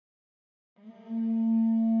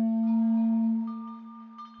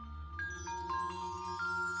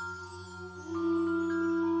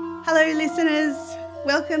Hello, listeners.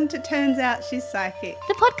 Welcome to Turns Out She's Psychic.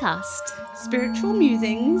 The podcast. Spiritual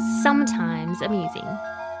musings. Sometimes amusing.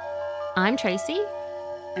 I'm Tracy.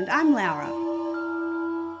 And I'm Laura.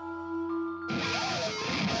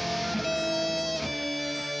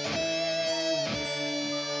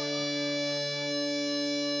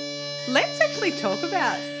 Let's actually talk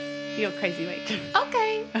about your crazy week.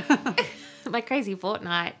 Okay. My crazy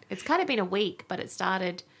fortnight. It's kind of been a week, but it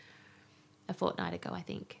started a fortnight ago, I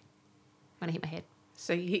think, when I hit my head.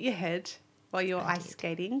 So you hit your head while you were ice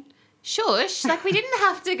skating. Shush. Like, we didn't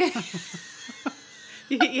have to go.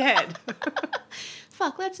 You hit your head.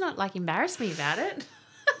 Fuck, let's not, embarrass me about it.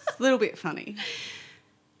 It's a little bit funny.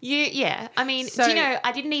 Yeah. I mean, So- do you know,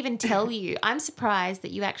 I didn't even tell you. I'm surprised that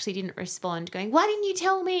you actually didn't respond going, why didn't you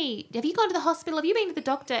tell me? Have you gone to the hospital? Have you been to the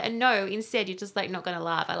doctor? And no, instead you're just not going to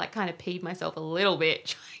laugh. I kind of peed myself a little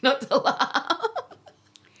bit trying not to laugh.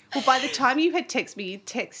 Well, by the time you had texted me, you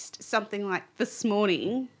text something like, this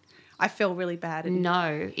morning, I feel really bad. And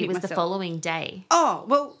No, it was the myself. following day. Oh,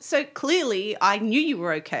 well, so clearly I knew you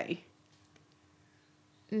were okay.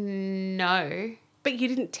 No, But you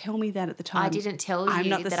didn't tell me that at the time. I didn't tell you I'm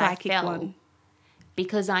not the that psychic I fell one.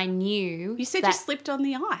 because I knew You said that you slipped on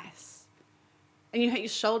the ice and you hurt your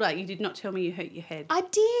shoulder. You did not tell me you hurt your head. I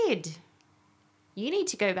did. You need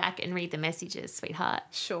to go back and read the messages, sweetheart.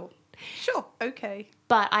 Sure, okay.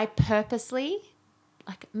 But I purposely,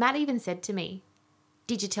 Matt even said to me,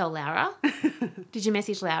 did you tell Laura? Did you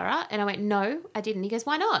message Laura? And I went, no, I didn't. He goes,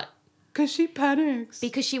 why not? Because she panics.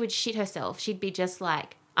 Because she would shit herself. She'd be just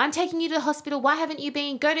like, I'm taking you to the hospital. Why haven't you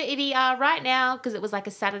been? Go to ER right now. Because it was a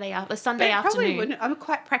Sunday But afternoon. it probably wouldn't. I'm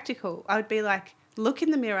quite practical. I would be like, look in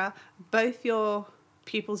the mirror, both your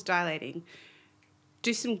pupils dilating.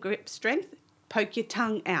 Do some grip strength. Poke your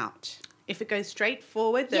tongue out. If it goes straight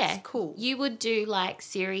forward, that's cool. You would do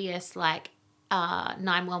serious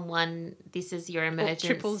 911. This is your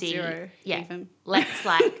emergency. Or 000 Yeah. even.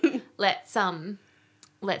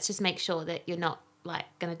 Let's just make sure that you're not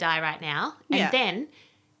going to die right now. And Yeah. then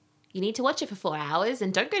you need to watch it for 4 hours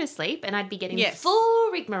and don't go to sleep. And I'd be getting Yes.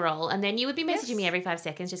 full rigmarole. And then you would be messaging Yes. me every 5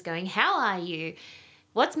 seconds just going, how are you?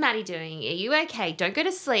 What's Maddie doing? Are you okay? Don't go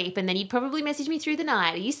to sleep. And then you'd probably message me through the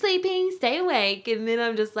night. Are you sleeping? Stay awake. And then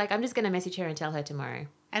I'm just I'm just going to message her and tell her tomorrow.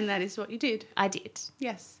 And that is what you did. I did.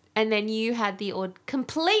 Yes. And then you had the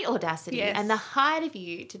complete audacity Yes. and the height of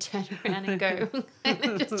you to turn around and go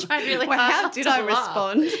and just try really Well, hard how not did to I laugh.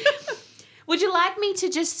 respond? Would you like me to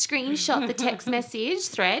just screenshot the text message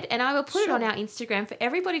thread and I will put it Sure. on our Instagram for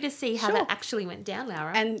everybody to see how Sure. that actually went down,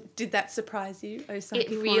 Laura? And did that surprise you, Osaki? it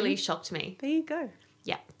really shocked me. There you go.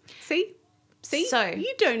 Yeah. See? So,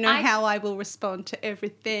 you don't know I- how I will respond to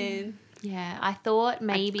everything. Yeah. I thought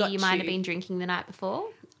maybe got you might have you. been drinking the night before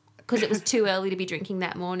because it was too early to be drinking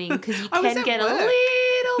that morning because you I was can at get a work.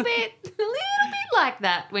 little bit like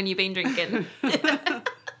that when you've been drinking.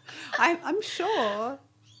 I'm sure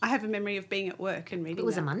I have a memory of being at work and reading It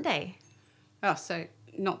was that. a Monday. Oh, so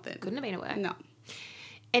not then. Couldn't have been at work. No.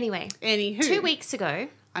 Anyway, Anywho. 2 weeks ago,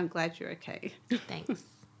 I'm glad you're okay. thanks,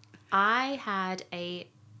 I had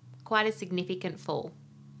quite a significant fall.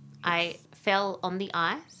 I fell on the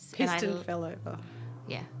ice. Piston fell over.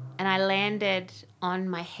 Yeah. And I landed on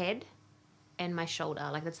my head and my shoulder.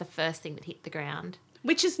 That's the first thing that hit the ground.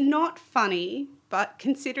 Which is not funny, but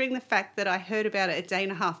considering the fact that I heard about it a day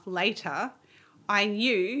and a half later, I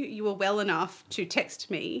knew you were well enough to text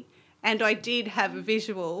me, and I did have a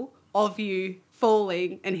visual of you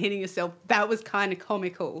falling and hitting yourself. That was kind of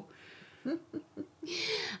comical.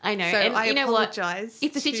 I know. So and I you know what? apologise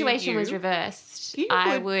If the to situation was you. reversed, You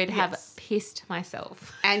I would, would have yes. pissed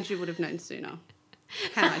myself. And you would have known sooner.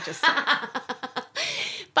 Can I just say?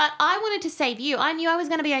 But I wanted to save you. I knew I was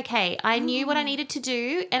going to be okay. I knew what I needed to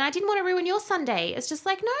do, and I didn't want to ruin your Sunday. It's just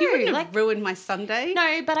no. You wouldn't have ruined my Sunday.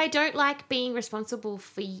 No, but I don't like being responsible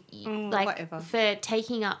for whatever. for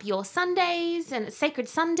taking up your Sundays and it's Sacred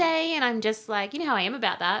Sunday, and I'm just you know how I am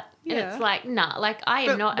about that. Yeah. And it's nah, I am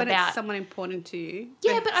But not when about it's someone important to you.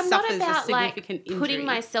 yeah, that but I'm not suffers a about significant putting injury.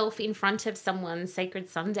 myself in front of someone's Sacred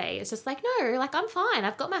Sunday. It's just no, I'm fine.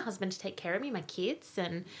 I've got my husband to take care of me, my kids,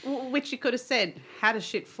 and Which you could have said, how does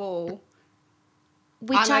shit fall?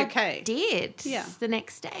 which I'm okay. I did Yeah. the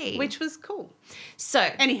next day. Which was cool. so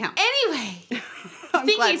Anyhow. anyway, I'm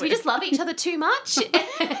thing glad is, we we're- just love each other too much.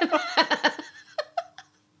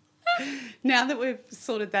 Now that we've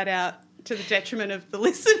sorted that out to the detriment of the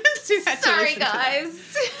listeners who had to Sorry, listen to that.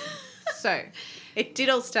 guys. So, it did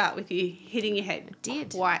all start with you hitting your head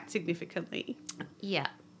did. quite significantly. Yeah.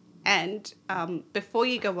 And before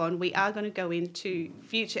you go on, we are going to go into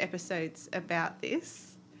future episodes about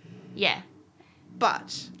this. Yeah.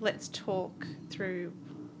 But let's talk through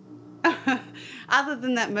Other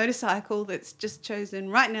than that motorcycle that's just chosen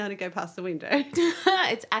right now to go past the window.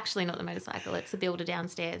 It's actually not the motorcycle. It's the builder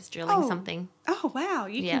downstairs drilling something. Oh, wow.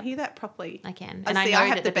 You Yep. can hear that properly. I can. I And see, I I know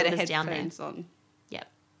have that the the better builder's down there. headphones on. Yep.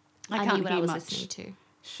 I I can't knew what I hear was much. listening to.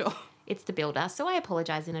 Sure. It's the builder, so I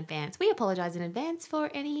apologise in advance. We apologise in advance for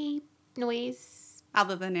any noise.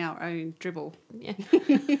 Other than our own dribble. Yeah.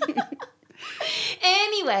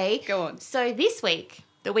 Anyway, Go on. so this week,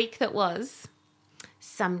 the week that was,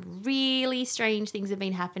 some really strange things have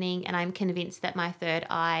been happening, and I'm convinced that my third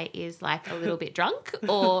eye is like a little bit drunk,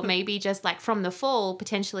 or maybe just like from the fall,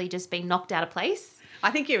 potentially just being knocked out of place. I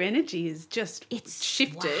think your energy is just It's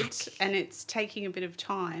shifted whack. and it's taking a bit of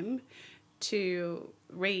time to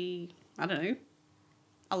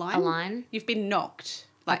align. Align. You've been knocked,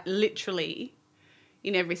 like literally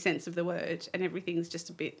in every sense of the word, and everything's just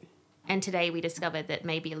a bit... And today we discovered that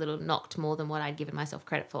maybe a little knocked more than what I'd given myself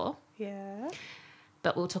credit for. Yeah.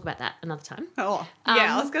 But we'll talk about that another time. Oh,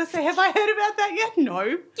 yeah, I was going to say, have I heard about that yet?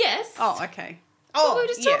 No. Yes. Oh, okay. What we were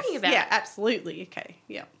just talking about. Yeah, absolutely. Okay,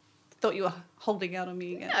 yeah. Thought you were holding out on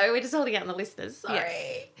me again. No, we're just holding out on the listeners. Sorry.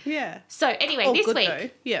 Yes. Yeah. So anyway, Oh, this good week, though.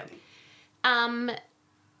 Yeah.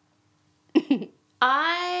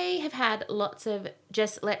 I have had lots of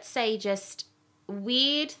just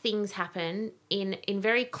weird things happen in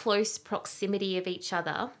very close proximity of each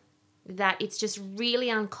other, that it's just really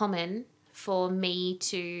uncommon for me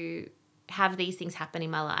to have these things happen in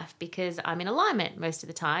my life because I'm in alignment most of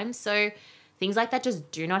the time. So things like that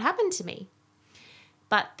just do not happen to me.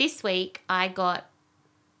 But this week I got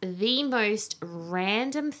the most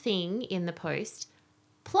random thing in the post.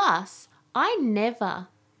 Plus, I never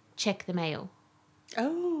check the mail.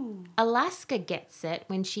 Oh. Alaska gets it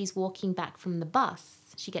when she's walking back from the bus.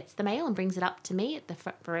 She gets the mail and brings it up to me at the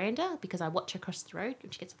front veranda because I watch her across the road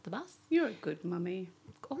when she gets off the bus. You're a good mummy.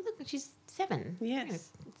 Oh, look, she's 7. Yes. You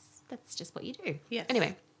know, that's just what you do. Yes.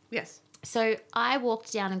 Anyway, Yes. so I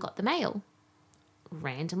walked down and got the mail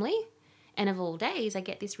randomly. And of all days, I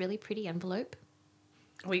get this really pretty envelope.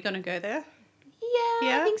 Are we going to go there? Yeah,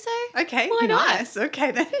 Yeah. I think so. Okay, Why not? nice.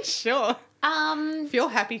 Okay then, sure. Um, If you're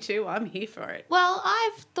happy to, I'm here for it. well,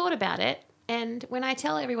 I've thought about it. And when I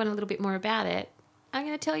tell everyone a little bit more about it, I'm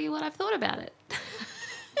going to tell you what I've thought about it.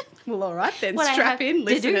 Well, all right then. What I Strap have in,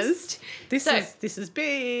 listeners. deduced. This is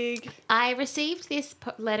big. I received this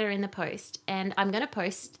letter in the post, and I'm going to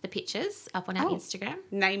post the pictures up on our Oh. Instagram.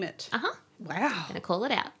 Name it. Uh-huh. Wow. I'm going to call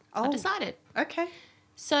it out. Oh. I've decided. Okay.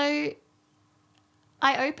 So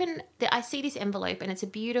I see this envelope, and it's a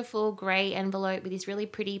beautiful grey envelope with this really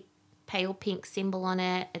pretty pale pink symbol on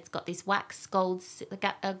it. It's got this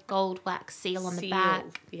a gold wax seal on the back.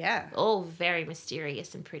 Sealed. Yeah. All very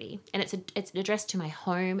mysterious and pretty. And it's addressed to my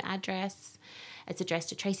home address. It's addressed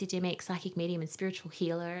to Tracy Dimmick, psychic medium and spiritual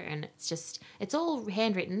healer. And it's all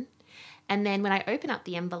handwritten. And then when I open up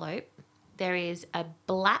the envelope, there is a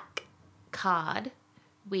black card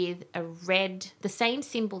with the same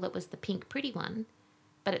symbol that was the pink pretty one,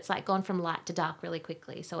 but it's like gone from light to dark really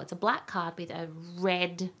quickly. So it's a black card with a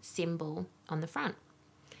red symbol on the front.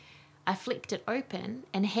 I flicked it open,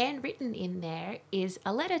 and handwritten in there is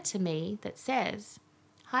a letter to me that says,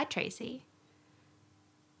 "Hi, Tracy."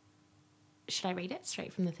 Should I read it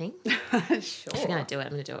straight from the thing? Sure. If I'm going to do it,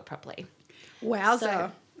 I'm going to do it properly.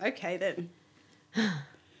 Wowza. Okay then.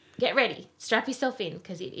 Get ready. Strap yourself in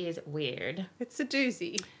because it is weird. It's a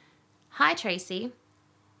doozy. Hi, Tracy.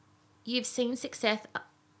 You've seen success.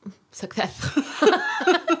 Success.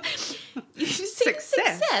 You've seen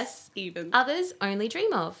success even. others only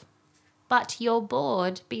dream of, but you're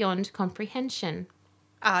bored beyond comprehension.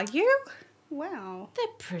 Are you? Wow. The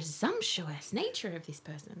presumptuous nature of this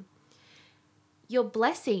person. Your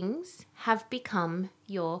blessings have become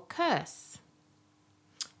your curse.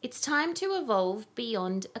 It's time to evolve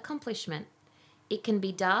beyond accomplishment. It can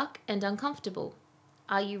be dark and uncomfortable.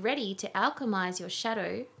 Are you ready to alchemize your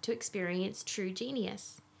shadow to experience true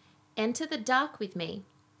genius? Enter the dark with me.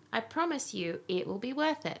 I promise you it will be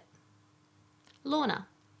worth it. Lorna.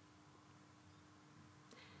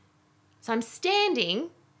 So I'm standing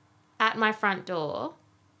at my front door,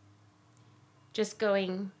 just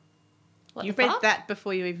going, what You the read fuck? that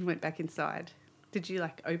before you even went back inside. Did you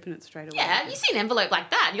like open it straight away? Yeah, you see an envelope like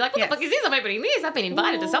that, and you're like, what Yes. the fuck is this? I'm opening this. I've been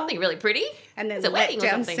invited to Ooh. something really pretty. And then It's a wedding or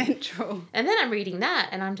down something. central. And then I'm reading that,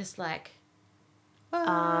 and I'm just like,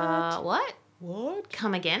 what? What?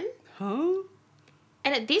 Come again? Huh?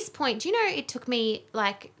 And at this point, do you know it took me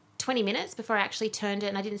like 20 minutes before I actually turned it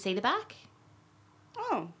and I didn't see the back?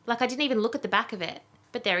 Oh, Like I didn't even look at the back of it,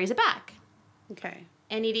 but there is a back. okay.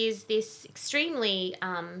 And it is this extremely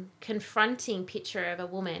confronting picture of a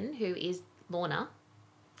woman who is Lorna.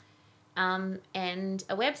 and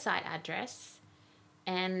a website address.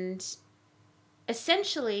 And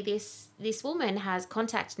essentially this woman has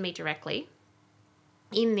contacted me directly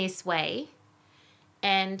in this way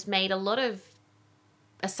and made a lot of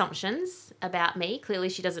assumptions about me. Clearly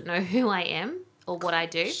she doesn't know who I am or what I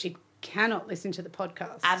do. She cannot listen to the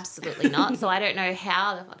podcast. Absolutely not. So I don't know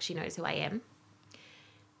how the fuck she knows who I am.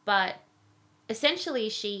 But essentially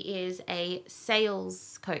she is a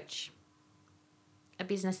sales coach, a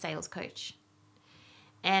business sales coach.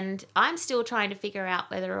 And I'm still trying to figure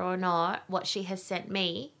out whether or not what she has sent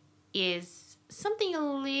me is something a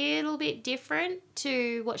little bit different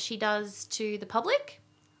to what she does to the public.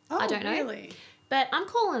 Oh, I don't know. Really? But I'm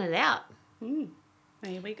calling it out.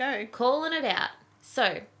 There we go. Calling it out.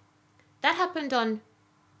 So that happened on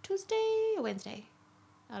Tuesday or Wednesday?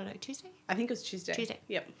 I don't know, Tuesday? I think it was Tuesday. Tuesday.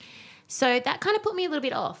 Yep. So that kind of put me a little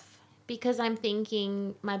bit off because I'm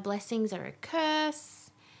thinking my blessings are a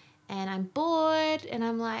curse and I'm bored and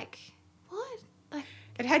I'm like, what? Like,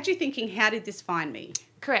 It had you thinking, how did this find me?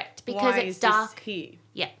 correct, because Why it's is dark. this here?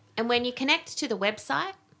 Yeah. And when you connect to the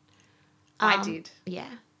website. I did. Yeah.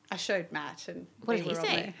 I showed Matt and What we did he were on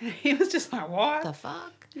say? there. He was just like, what? The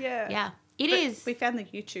fuck? Yeah. Yeah. It But is. We found the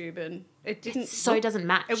YouTube and it didn't. So it doesn't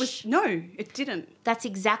match. It was, no, it didn't. That's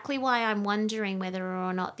exactly why I'm wondering whether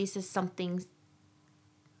or not this is something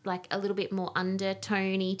like a little bit more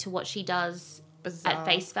undertony to what she does Bizarre. at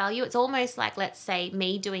face value. It's almost like, let's say,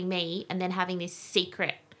 me doing me and then having this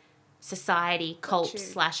secret society, cult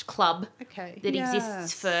 / club Okay. that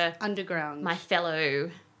exists for underground. my fellow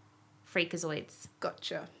freakazoids.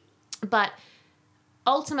 Gotcha. But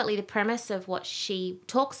ultimately the premise of what she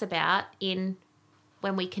talks about in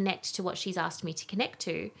when we connect to what she's asked me to connect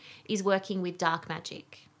to is working with dark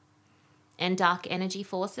magic and dark energy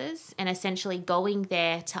forces and essentially going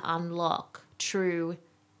there to unlock true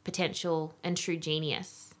potential and true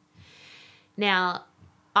genius. Now,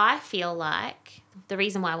 I feel like the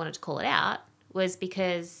reason why I wanted to call it out was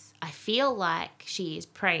because I feel like she is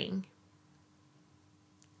preying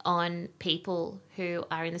on people who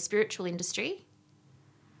are in the spiritual industry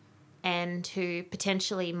and who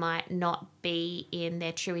potentially might not be in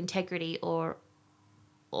their true integrity or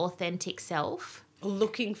authentic self.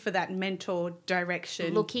 Looking for that mentor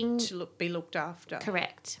direction. To be looked after.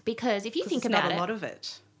 Correct. Because if you think there's about not it. a lot of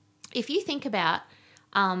it. If you think about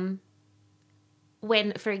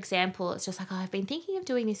when, for example, it's just like, oh, I've been thinking of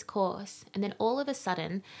doing this course, and then all of a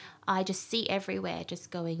sudden I just see everywhere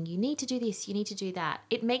just going, you need to do this, you need to do that.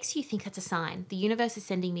 It makes you think that's a sign. The universe is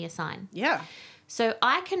sending me a sign. Yeah. So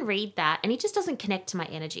I can read that and it just doesn't connect to my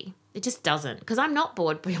energy. It just doesn't, because I'm not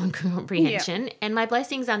bored beyond comprehension and my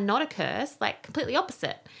blessings are not a curse, like completely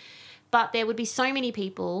opposite. But there would be so many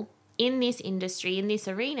people in this industry, in this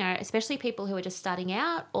arena, especially people who are just starting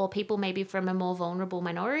out or people maybe from a more vulnerable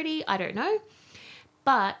minority, I don't know.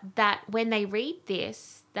 But that when they read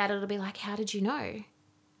this, that it'll be like, how did you know?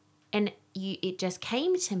 And it just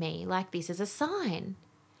came to me like, this is a sign.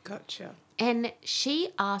 Gotcha. And she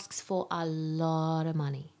asks for a lot of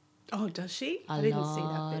money. Oh, does she? I didn't see that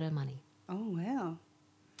lot bit. of money. Oh, wow.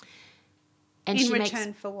 And In she return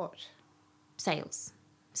makes for what? sales.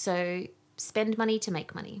 So spend money to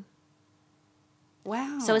make money.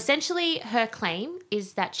 Wow. So essentially her claim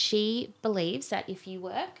is that she believes that if you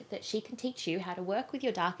work, that she can teach you how to work with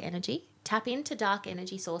your dark energy, tap into dark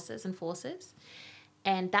energy sources and forces,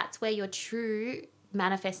 and that's where your true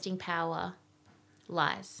manifesting power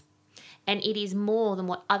lies. And it is more than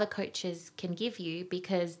what other coaches can give you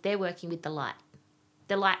because they're working with the light.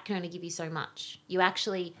 The light can only give you so much. You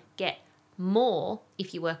actually get more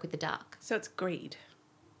if you work with the dark. So it's greed.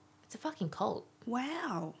 It's a fucking cult.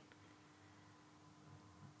 Wow.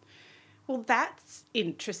 Well, that's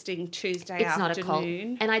interesting Tuesday It's afternoon. not a cult.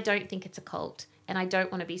 And I don't think it's a cult. And I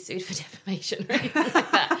don't want to be sued for defamation or anything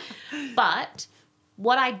like that. But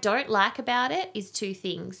what I don't like about it is two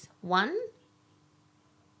things. One,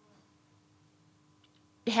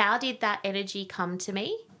 how did that energy come to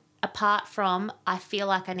me? Apart from, I feel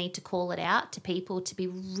like I need to call it out to people to be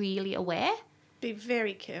really aware. Be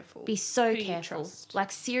very careful. Be so who you careful. trust.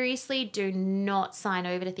 Like, seriously, do not sign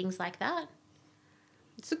over to things like that.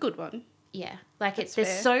 It's a good one. Yeah. Like, That's there's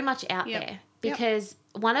fair. so much out Yep. there. Yep. Because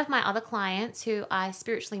one of my other clients who I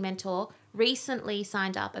spiritually mentor recently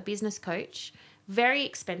signed up a business coach, very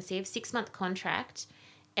expensive, 6-month contract.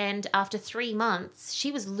 And after 3 months,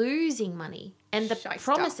 she was losing money. And the Shyster.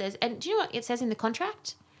 promises, and do you know what it says in the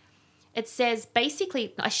contract? It says,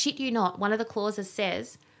 basically, I shit you not, one of the clauses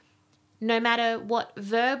says, no matter what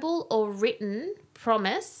verbal or written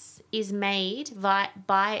promise is made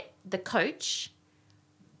by the coach,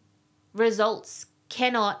 results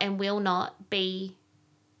cannot and will not be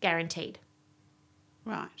guaranteed.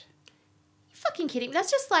 Right. You're fucking kidding me.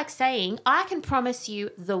 That's just like saying, I can promise you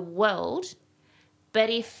the world, but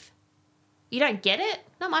if you don't get it,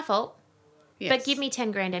 not my fault. Yes. But give me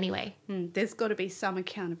 10 grand anyway. There's got to be some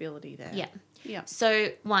accountability there. Yeah. Yeah. So,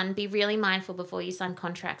 one, be really mindful before you sign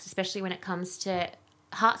contracts, especially when it comes to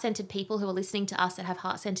heart-centered people who are listening to us that have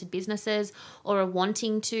heart-centered businesses or are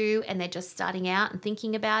wanting to and they're just starting out and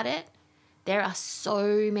thinking about it. There are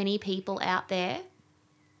so many people out there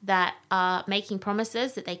that are making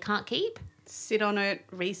promises that they can't keep. Sit on it,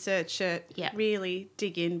 research it, Yeah. really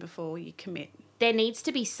dig in before you commit. There needs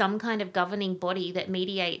to be some kind of governing body that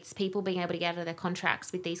mediates people being able to get out of their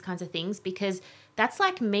contracts with these kinds of things, because that's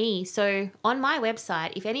like me. So on my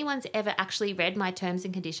website, if anyone's ever actually read my terms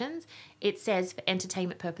and conditions, it says for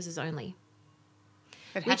entertainment purposes only.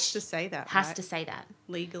 It Which has to say that, Has right? to say that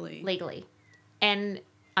Legally. And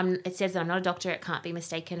it says that I'm not a doctor. It can't be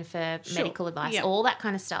mistaken for Sure. medical advice, Yeah. all that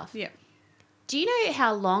kind of stuff. Yeah. Do you know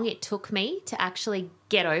how long it took me to actually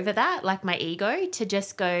get over that, like my ego, to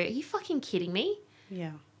just go, are you fucking kidding me?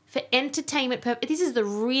 Yeah. For entertainment purpose, this is the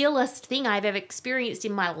realest thing I've ever experienced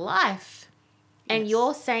in my life. And Yes.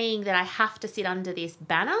 you're saying that I have to sit under this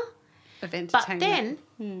banner? Of But entertainment.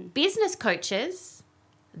 then business coaches,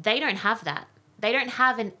 they don't have that. They don't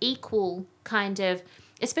have an equal kind of,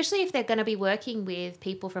 especially if they're going to be working with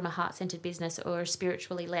people from a heart-centered business or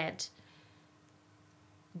spiritually led.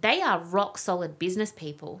 They are rock solid business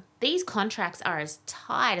people. These contracts are as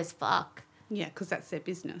tight as fuck. Yeah, because that's their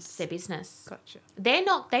business. It's their business. Gotcha. They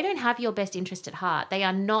don't have your best interest at heart. They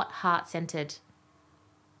are not heart-centered.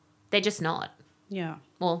 They're just not. Yeah.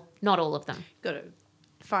 Well, not all of them. Got to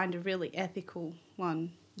find a really ethical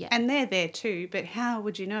one. Yeah. And they're there too, but how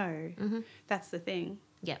would you know? Mm-hmm. That's the thing.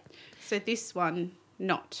 Yeah. So this one,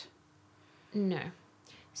 not. No.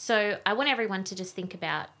 So I want everyone to just think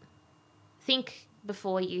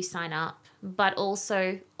before you sign up, but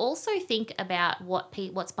also think about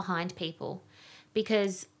what's behind people,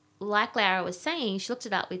 because like Lara was saying, she looked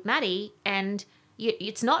it up with Maddie, and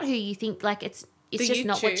it's not who you think. Like it's just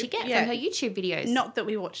not what you get from her YouTube videos. Not that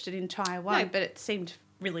we watched an entire one, No. but it seemed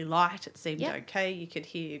really light. It seemed Yep. okay. You could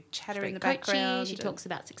hear chatter in the Very background. coachy. She and talks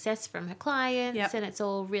about success from her clients, Yep. and it's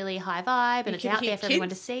all really high vibe, and You it's can out hear there for everyone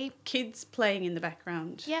to kids. see. Kids playing in the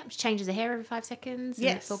background. Yeah, she changes her hair every 5 seconds, and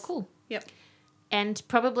Yes. it's all cool. Yep. And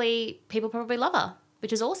people probably love her,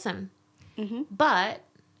 which is awesome. Mm-hmm. But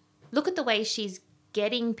look at the way she's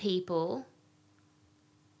getting people.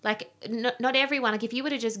 Like, not everyone. Like, if you were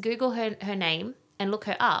to just Google her name and look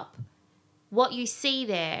her up, what you see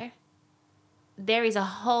there is a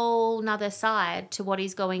whole nother side to what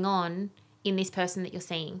is going on in this person that you're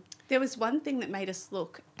seeing. There was one thing that made us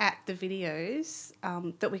look at the videos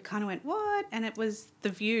that we kind of went, what? And it was the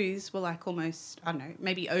views were like almost, I don't know,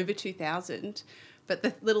 maybe over 2,000. But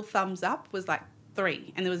the little thumbs up was like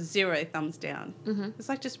 3 and there was 0 thumbs down. Mm-hmm. It's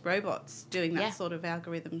like just robots doing that Yeah. sort of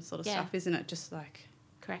algorithm sort of Yeah. stuff, isn't it? Just like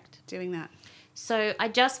Correct. doing that. So I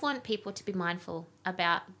just want people to be mindful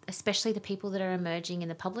about, especially the people that are emerging in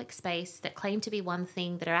the public space that claim to be one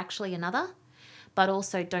thing that are actually another, but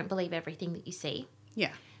also don't believe everything that you see.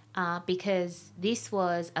 Yeah. Because this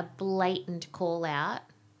was a blatant call out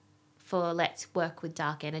for let's work with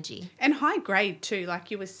dark energy. And high grade too,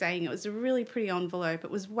 like you were saying, it was a really pretty envelope.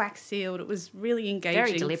 It was wax sealed. It was really engaging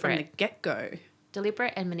from the deliberate. get-go.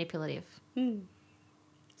 Deliberate and manipulative.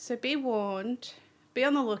 So be warned. Be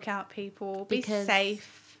on the lookout, people. Be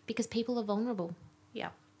safe. Because people are vulnerable. Yeah.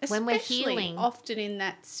 When we're Especially healing. often in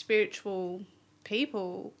that spiritual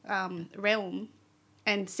people realm,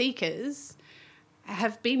 and seekers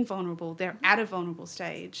have been vulnerable. They're at a vulnerable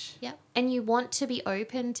stage. Yep. And you want to be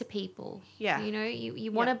open to people. Yeah. You know,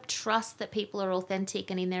 you want to trust that people are authentic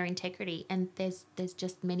and in their integrity, and there's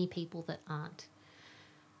just many people that aren't.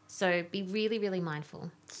 So be really, really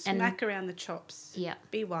mindful. Smack around the chops. Yeah.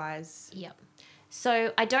 Be wise. Yep.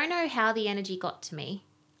 So I don't know how the energy got to me.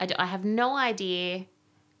 I have no idea,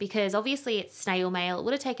 because obviously it's snail mail. It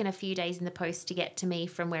would have taken a few days in the post to get to me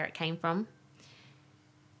from where it came from.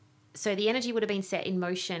 So the energy would have been set in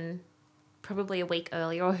motion probably a week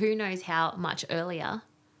earlier, or who knows how much earlier,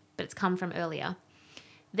 but it's come from earlier.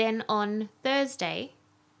 Then on Thursday,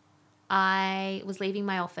 I was leaving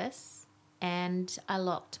my office and I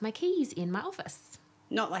locked my keys in my office.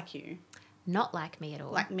 Not like you. Not like me at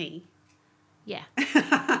all. Like me. Yeah.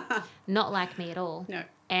 Not like me at all. No.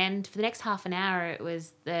 And for the next half an hour, it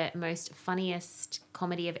was the most funniest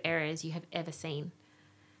comedy of errors you have ever seen.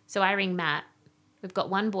 So I ring Matt. We've got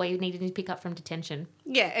one boy who needed to pick up from detention.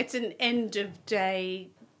 Yeah, it's an end of day.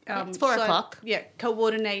 It's 4 o'clock. Yeah,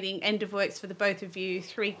 coordinating end of works for the both of you,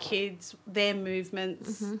 3 kids, their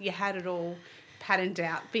movements. You had it all. patterned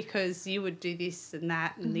out because you would do this and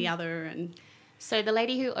that and the other and... So the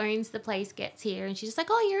lady who owns the place gets here and she's just like,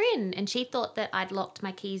 oh, you're in. And she thought that I'd locked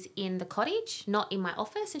my keys in the cottage, not in my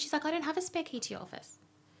office. And she's like, I don't have a spare key to your office.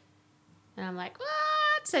 And I'm like, what?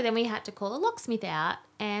 So then we had to call a locksmith out.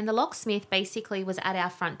 And the locksmith basically was at our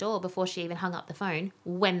front door before she even hung up the phone.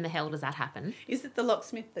 When the hell does that happen? Is it the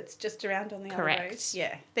locksmith that's just around on the Correct. other road?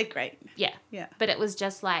 Yeah, they're great. Yeah. Yeah. But it was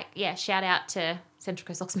just like, yeah, shout out to Central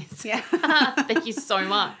Coast Locksmiths. Yeah. Thank you so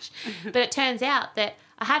much. But it turns out that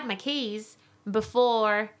I had my keys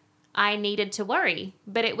before I needed to worry.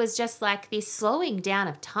 But it was just like this slowing down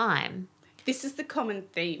of time. This is the common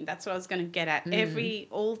theme. That's what I was going to get at.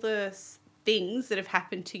 All the things that have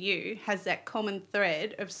happened to you has that common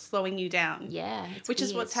thread of slowing you down. Yeah. It's which is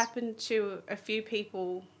weird. what's happened to a few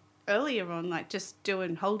people earlier on, like just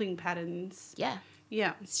doing holding patterns. Yeah.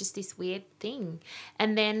 Yeah. It's just this weird thing.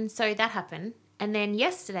 And then, so that happened. And then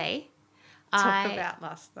yesterday, Talk about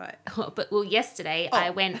last night. yesterday I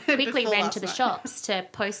went, quickly before ran last to the night. shops to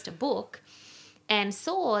post a book and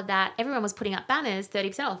saw that everyone was putting up banners,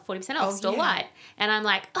 30% off, 40% off, store wide. And I'm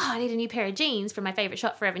like, oh, I need a new pair of jeans from my favourite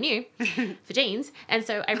shop, Forever New, for jeans. And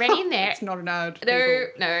so I ran in there. It's not an ad.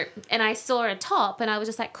 No. And I saw a top and I was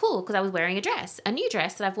just like, cool, because I was wearing a new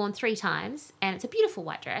dress that I've worn 3 times. And it's a beautiful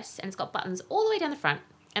white dress and it's got buttons all the way down the front.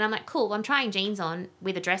 And I'm like, cool, well, I'm trying jeans on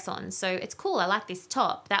with a dress on. So it's cool. I like this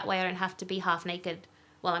top. That way I don't have to be half naked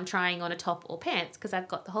while I'm trying on a top or pants because I've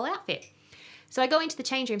got the whole outfit. So I go into the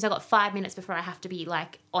change rooms. I've got 5 minutes before I have to be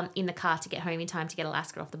like in the car to get home in time to get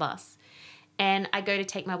Alaska off the bus. And I go to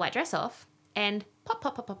take my white dress off and pop,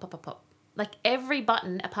 pop, pop, pop, pop, pop, pop. Like every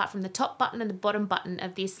button apart from the top button and the bottom button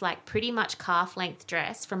of this like pretty much calf length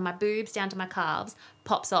dress from my boobs down to my calves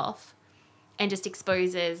pops off and just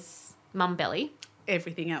exposes mum belly.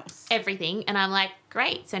 Everything else. Everything. And I'm like,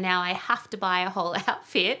 great. So now I have to buy a whole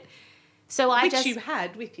outfit. So Which you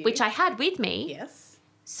had with you. Which I had with me. Yes.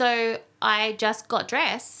 So I just got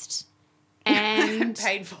dressed and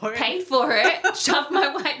paid for it, shoved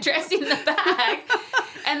my white dress in the bag.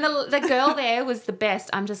 And the girl there was the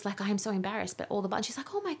best. I'm just like, I'm so embarrassed. But all the buttons, she's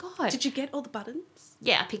like, oh my God. Did you get all the buttons?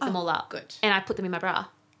 Yeah, I picked them all up. Good. And I put them in my bra.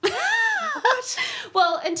 What?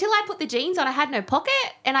 Well, until I put the jeans on, I had no pocket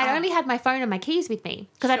and I only had my phone and my keys with me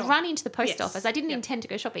because I'd run into the post office. I didn't intend to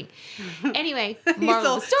go shopping. Anyway, moral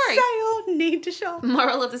of the story. Sale, need to shop.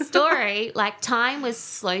 Moral of the story, like time was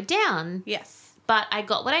slowed down. Yes. But I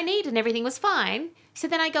got what I needed and everything was fine. So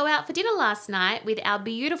then I go out for dinner last night with our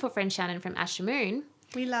beautiful friend Shannon from Ashamoon.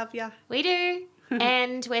 We love ya. We do.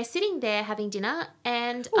 And we're sitting there having dinner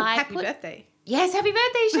and Ooh, happy birthday. Yes, happy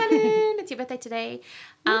birthday, Shannon. It's your birthday today.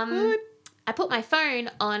 Woot. I put my phone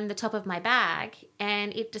on the top of my bag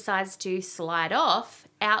and it decides to slide off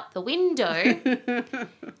out the window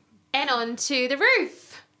and onto the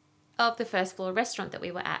roof of the first floor restaurant that we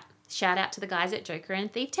were at. Shout out to the guys at Joker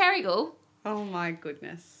and Thief Terrigal. Oh my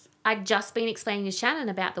goodness. I'd just been explaining to Shannon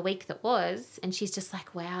about the week that was, and she's just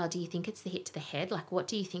like, wow, do you think it's the hit to the head? Like, what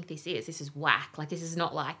do you think this is? This is whack. Like, this is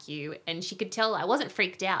not like you. And she could tell I wasn't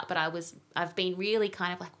freaked out, but I've been really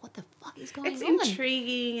kind of like, what the fuck is going on? It's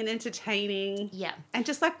intriguing and entertaining. Yeah. And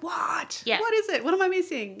just like, what? Yeah. What is it? What am I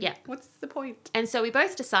missing? Yeah. What's the point? And so we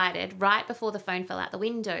both decided right before the phone fell out the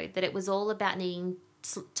window that it was all about needing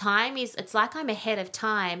time. It's like I'm ahead of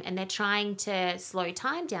time and they're trying to slow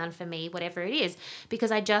time down for me, whatever it is,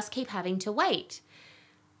 because I just keep having to wait.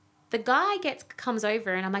 The guy comes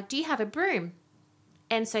over and I'm like, do you have a broom?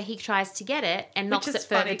 And so he tries to get it and knocks it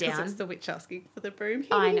further down. It's the witch asking for the broom.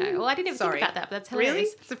 I know. Well, I didn't even think about that, but that's hilarious. Really?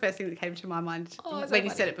 It's the first thing that came to my mind when you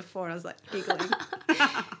said it before. I was like giggling.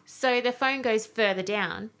 So the phone goes further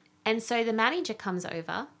down. And so the manager comes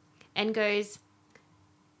over and goes,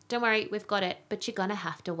 don't worry, we've got it, but you're going to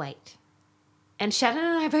have to wait. And Shannon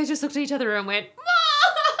and I both just looked at each other and went,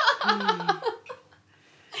 Can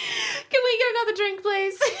we get another drink,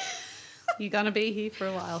 please? You're going to be here for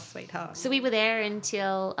a while, sweetheart. So we were there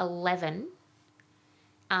until 11.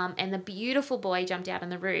 And the beautiful boy jumped out on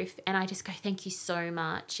the roof and I just go, thank you so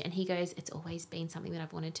much. And he goes, it's always been something that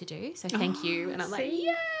I've wanted to do. So thank you. And I'm like,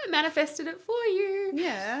 yeah, manifested it for you.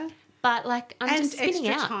 Yeah. But like, I'm just spinning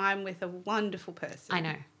extra out. time with a wonderful person. I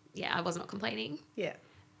know. Yeah, I was not complaining. Yeah.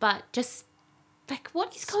 But just like,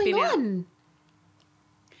 what is going on?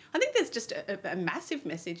 I think there's just a massive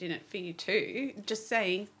message in it for you too. Just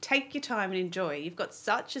saying, take your time and enjoy. You've got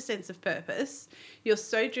such a sense of purpose. You're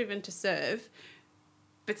so driven to serve.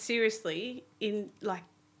 But seriously,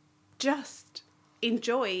 just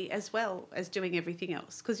enjoy as well as doing everything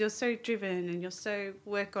else. Because you're so driven and you're so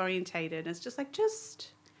work orientated. It's just like,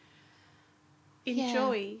 just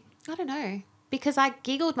enjoy. Yeah. I don't know. Because I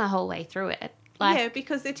giggled my whole way through it. Like, yeah,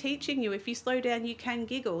 because they're teaching you if you slow down, you can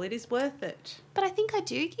giggle. It is worth it. but I think I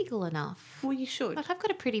do giggle enough. Well, you should. Like, I've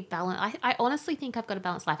got a pretty balanced... I honestly think I've got a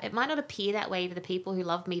balanced life. It might not appear that way to the people who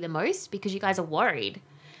love me the most because you guys are worried.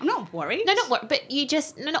 I'm not worried. No, not worried. But you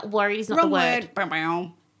just... No, not worried is not Wrong the word. word.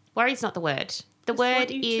 Bow. Worried's not the word. The Just word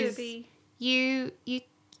want you to is be-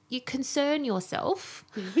 you concern yourself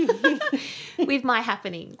with my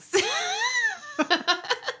happenings.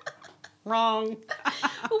 Wrong.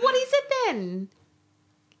 Well, what is it then?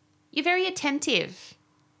 You're very attentive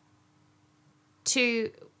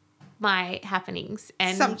to my happenings,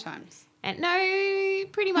 and Sometimes. and no,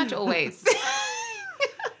 pretty much always.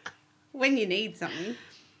 When you need something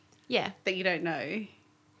Yeah, that you don't know.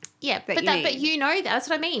 yeah, That but you but need. you know that. That's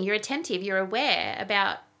what I mean. You're attentive. You're aware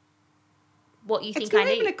about what you It's think not I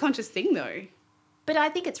need. even a conscious thing, though. But I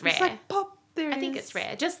think it's rare. It's like, pop, there it is. I think it's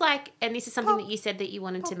rare. Just like, and this is something Pop. that you said that you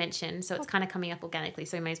wanted to mention, so it's kind of coming up organically,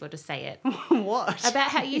 so we may as well just say it. What?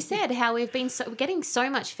 About how you said how we've been getting so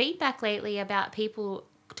much feedback lately about people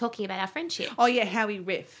talking about our friendship. Oh, yeah, how we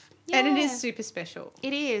riff. And it is Yeah. super special.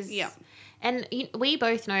 It is. Yeah. And we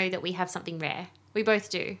both know that we have something rare. We both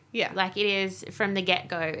do. Yeah. Like, it is from the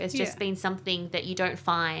get-go. It's just Yeah. been something that you don't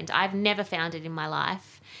find. I've never found it in my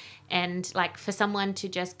life. And, like, for someone to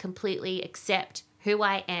just completely accept who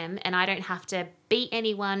I am, and I don't have to be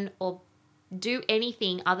anyone or do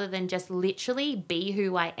anything other than just literally be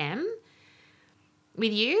who I am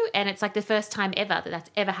with you. And it's like the first time ever that that's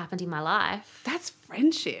ever happened in my life. That's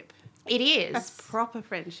friendship. It is. That's proper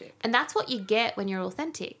friendship. And that's what you get when you're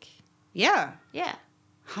authentic. Yeah. Yeah.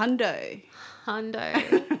 Hundo.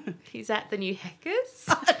 Hundo. Is that the new Heckers?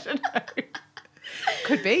 I don't know.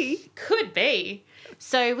 Could be. Could be.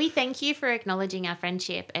 So we thank you for acknowledging our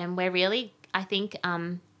friendship, and we're really, I think,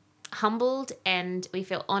 humbled, and we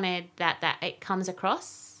feel honoured that it comes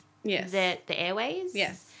across Yes. the airways.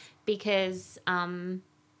 Yes. Because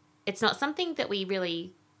it's not something that we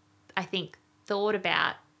really, I think, thought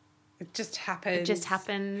about. It just happens. It just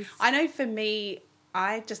happens. I know for me,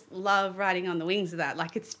 I just love riding on the wings of that.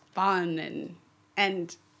 Like, it's fun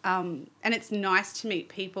and it's nice to meet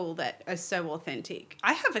people that are so authentic.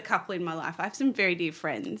 I have a couple in my life. I have some very dear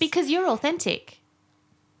friends. Because you're authentic.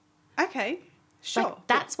 Okay, sure. Like,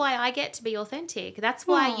 that's why I get to be authentic. That's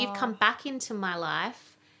why you've Aw. come back into my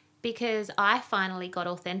life, because I finally got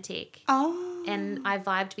authentic Oh. and I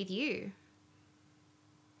vibed with you.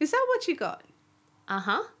 Is that what you got?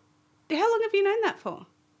 Uh-huh. How long have you known that for?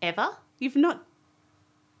 Ever? You've not...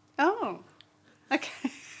 Oh.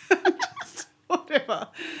 Okay. Just whatever.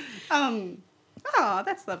 Oh,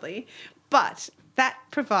 that's lovely. But that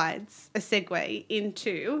provides a segue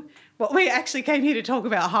into what we actually came here to talk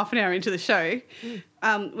about half an hour into the show.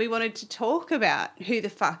 We wanted to talk about Who the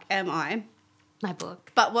Fuck Am I? My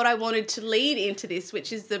book. But what I wanted to lead into this,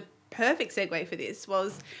 which is the perfect segue for this,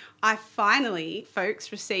 was I finally,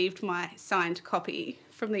 folks, received my signed copy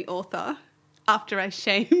from the author after I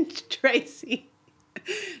shamed Tracy.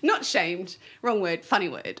 Not shamed, wrong word, funny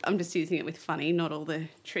word. I'm just using it with funny, not all the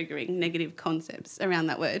triggering negative concepts around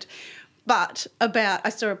that word. But I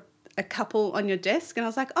saw a couple on your desk and I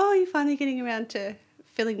was like, oh, you're finally getting around to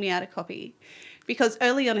filling me out a copy. Because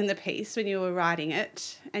early on in the piece, when you were writing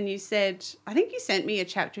it, and you said, I think you sent me a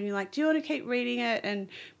chapter and you're like, do you want to keep reading it and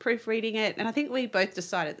proofreading it? And I think we both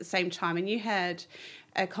decided at the same time, and you had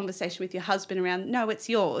a conversation with your husband around, no, it's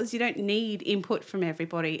yours. You don't need input from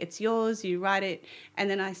everybody. It's yours. You write it. And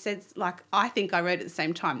then I said, like, I think I wrote it at the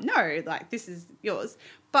same time. No, like, this is yours.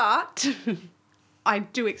 But I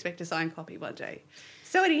do expect a signed copy one day.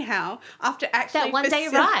 So anyhow, after actually... That one day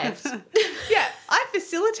arrived. Yeah, I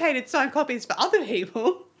facilitated signed copies for other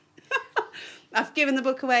people. I've given the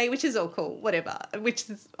book away, which is all cool, whatever,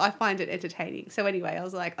 I find it entertaining. So anyway, I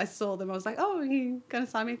was like, I saw them, I was like, oh, are you going to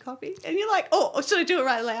sign me a copy? And you're like, oh, should I do it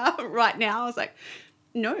right now? I was like,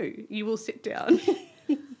 no, you will sit down.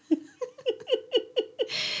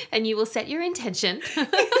 And you will set your intention.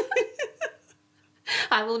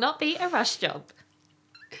 I will not be a rush job.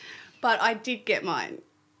 But I did get mine,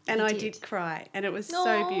 and You I did. did cry, and it was so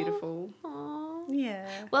Aw. Beautiful. Aww. Yeah.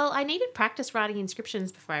 Well, I needed practice writing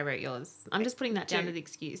inscriptions before I wrote yours. I'm just putting that down Do. as the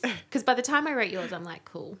excuse. Because by the time I wrote yours, I'm like,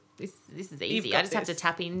 cool, this is easy. got I just have to this.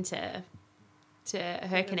 tap into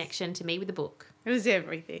her connection to me with the book. It was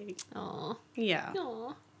everything. Oh, Yeah.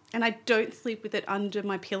 Aw. And I don't sleep with it under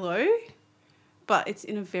my pillow, but it's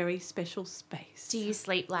in a very special space. Do you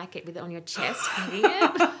sleep like it with it on your chest, holding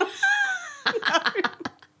it?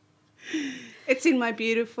 It's in my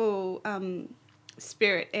beautiful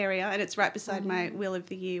spirit area, and it's right beside my Wheel of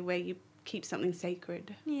the Year, where you keep something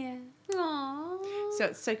sacred. Yeah. Aww. So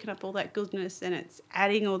it's soaking up all that goodness and it's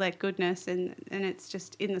adding all that goodness and it's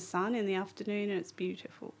just in the sun in the afternoon and it's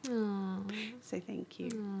beautiful. Aww. So thank you.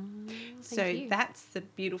 Thank you. That's the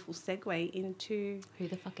beautiful segue into Who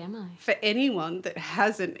the fuck am I? for anyone that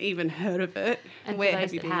hasn't even heard of it. And where for those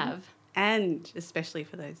have you that been? have. And especially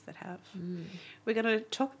for those that have. We're going to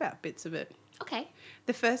talk about bits of it. Okay.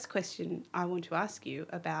 The first question I want to ask you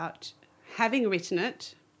about having written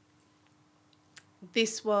it,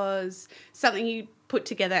 this was something you put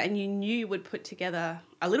together and you knew you would put together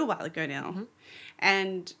a little while ago now.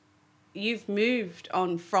 And you've moved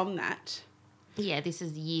on from that. Yeah, this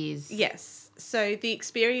is years. Yes. So the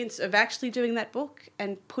experience of actually doing that book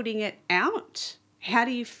and putting it out, how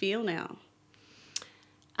do you feel now?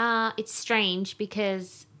 It's strange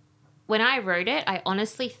because when I wrote it, I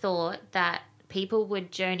honestly thought that people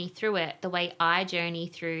would journey through it the way I journey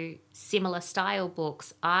through similar style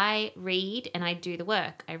books. I read and I do the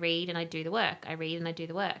work. I read and I do the work. I read and I do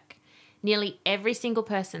the work. Nearly every single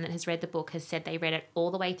person that has read the book has said they read it all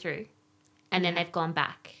the way through and then they've gone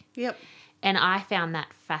back. Yep. And I found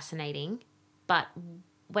that fascinating. But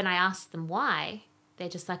when I asked them why, they're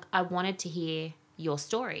just like, I wanted to hear your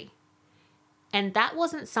story. And that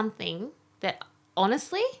wasn't something that,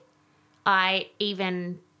 honestly, I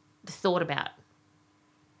even thought about.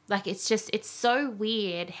 Like, it's so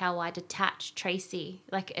weird how I detach Tracy.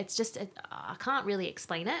 Like, it's just, I can't really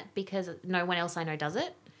explain it because no one else I know does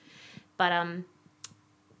it. But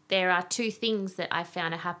there are two things that I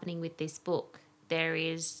found are happening with this book. There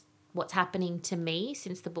is what's happening to me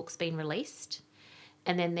since the book's been released.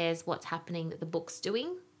 And then there's what's happening that the book's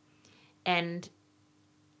doing. And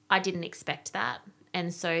I didn't expect that.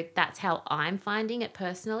 And so that's how I'm finding it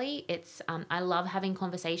personally. It's I love having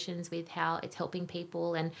conversations with how it's helping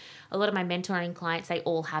people. And a lot of my mentoring clients, they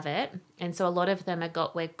all have it. And so a lot of them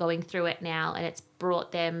we're going through it now and it's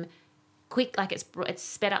brought them quick, like it's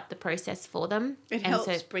sped up the process for them. It and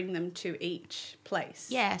helps bring them to each place.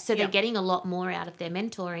 Yeah, so they're getting a lot more out of their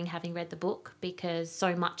mentoring having read the book because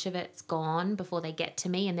so much of it's gone before they get to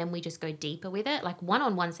me and then we just go deeper with it. Like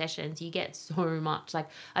one-on-one sessions, you get so much. Like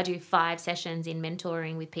I do 5 sessions in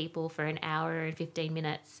mentoring with people for an hour and 15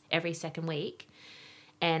 minutes every second week.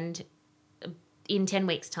 And in 10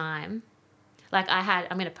 weeks' time, like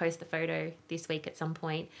I'm going to post the photo this week at some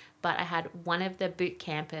point, but I had one of the boot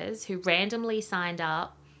campers who randomly signed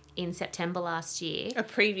up in September last year. A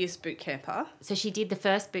previous boot camper. So she did the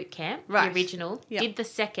first boot camp, right. The original, did the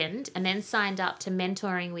second, and then signed up to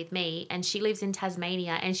mentoring with me. And she lives in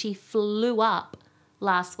Tasmania, and she flew up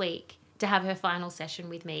last week to have her final session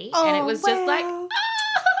with me. Oh, and it was just like,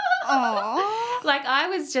 Aww. like I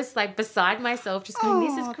was just like beside myself, just going,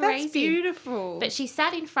 this is crazy. That's beautiful. But she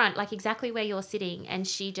sat in front, like exactly where you're sitting, and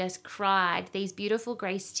she just cried these beautiful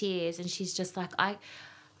grace tears. And she's just like,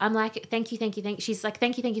 I'm like, thank you. She's like,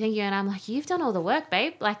 thank you. And I'm like, you've done all the work,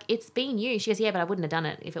 babe. Like, it's been you. She goes, yeah, but I wouldn't have done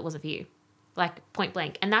it if it wasn't for you. Like, point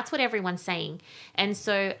blank. And that's what everyone's saying. And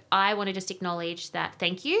so I want to just acknowledge that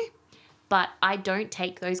thank you, but I don't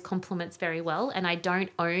take those compliments very well and I don't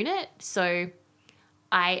own it. So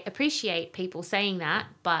I appreciate people saying that,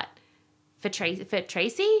 but for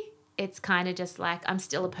Tracy, it's kind of just like, I'm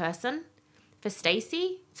still a person. For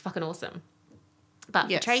Stacey, it's fucking awesome.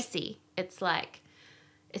 But for Tracy, it's like,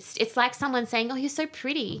 it's like someone saying, oh, you're so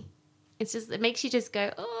pretty. It makes you just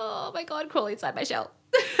go, oh my God, crawl inside my shell.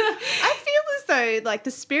 I feel as though like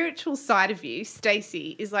the spiritual side of you,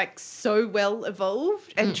 Stacey, is like so well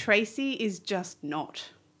evolved and Tracy is just not.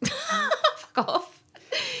 Fuck off.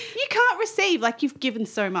 You can't receive, like you've given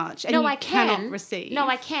so much and you cannot receive. No,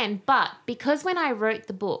 I can. But because when I wrote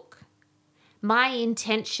the book, my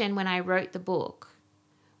intention when I wrote the book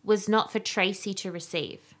was not for Tracy to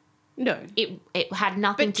receive. No. It had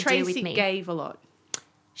nothing to do with me. But Tracy gave a lot.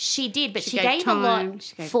 She did, but she gave gave time, a lot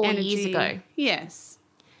she gave 4 energy. years ago. Yes.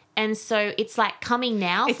 And so it's like coming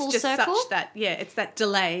now It's full just circle. such that, it's that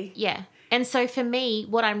delay. Yeah. And so for me,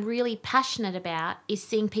 what I'm really passionate about is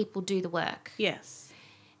seeing people do the work. Yes.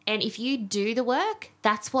 And if you do the work,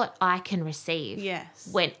 that's what I can receive. Yes.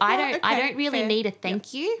 When I don't really need a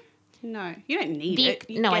thank you. No, you don't need it.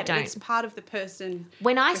 I don't. It's part of the person.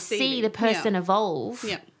 When I receiving. see the person evolve,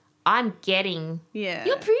 I'm getting,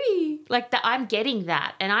 you're pretty. Like that, I'm getting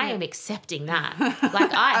that, and I am accepting that.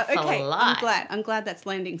 Like I'm fly. I'm glad that's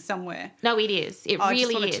landing somewhere. No, it is. It I really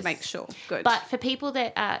just wanted is. to make sure. Good. But for people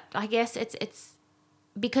that, I guess it's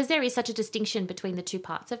because there is such a distinction between the two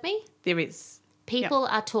parts of me. There is. People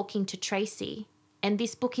are talking to Tracy, and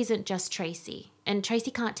this book isn't just Tracy, and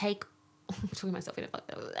Tracy can't take I'm talking myself in a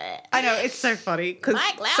I know, it's so funny because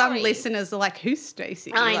Mike some Lowry. listeners are like, who's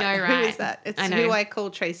Stacey? I Like, know, Who right? is that? It's I know. who I call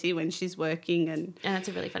Tracy when she's working, and that's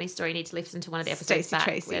a really funny story. You need to listen to one of the episodes Stacey back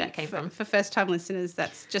Tracy. where that came from. For first-time listeners,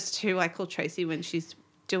 that's just who I call Tracy when she's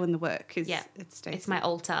doing the work. Yeah. It's Stacey. It's my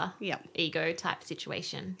alter Yeah. ego type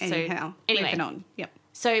situation. Anyhow, so anyway, moving on. Yep.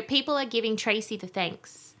 so people are giving Tracy the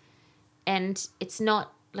thanks, and it's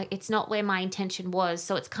not where my intention was.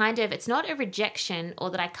 So it's not a rejection or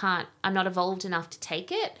that I'm not evolved enough to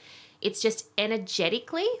take it. It's just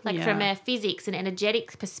energetically, from a physics and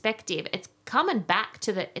energetic perspective, it's coming back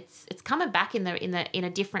it's coming back in a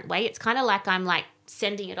different way. It's kind of like I'm like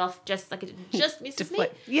sending it off just like it just misses me.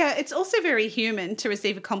 Yeah, it's also very human to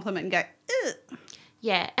receive a compliment and go, ugh.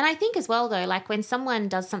 Yeah, and I think as well though, like when someone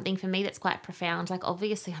does something for me that's quite profound, like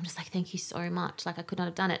obviously I'm just like, thank you so much. Like I could not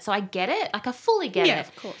have done it. So I get it. Like I fully get it. Yeah,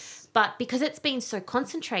 of course. But because it's been so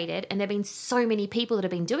concentrated and there have been so many people that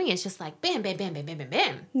have been doing it, it's just like bam, bam, bam, bam, bam, bam,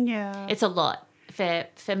 bam. Yeah. It's a lot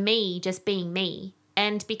for me just being me.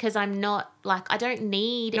 And because I'm not like, I don't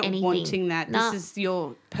need Not anything. wanting that. No. This is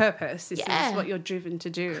your purpose. This is what you're driven to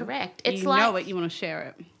do. Correct. It's you know it, you want to share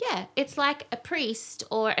it. Yeah. It's like a priest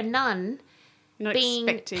or a nun You're not being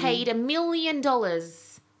expecting... paid $1 million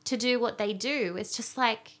to do what they do. It's just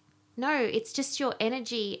like, no, it's just your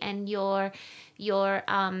energy and your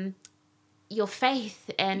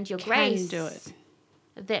faith and your grace. do it.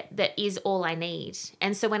 That is all I need.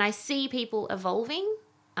 And so when I see people evolving,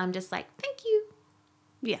 I'm just like, thank you.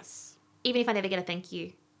 Yes. Even if I never get a thank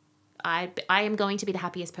you, I am going to be the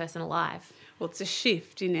happiest person alive. Well, it's a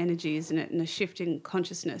shift in energy, isn't it? And a shift in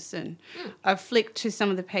consciousness. And I've flicked to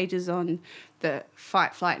some of the pages on the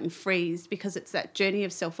fight, flight and freeze because it's that journey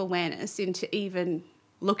of self-awareness into even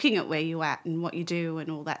looking at where you're at and what you do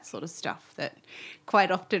and all that sort of stuff that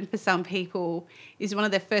quite often for some people is one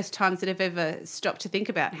of their first times that have ever stopped to think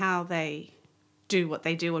about how they do what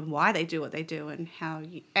they do and why they do what they do and how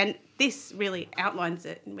you... And this really outlines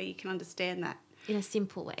it and where you can understand that. In a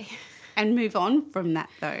simple way. And move on from that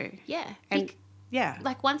though. Yeah. And yeah.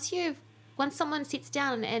 Like once someone sits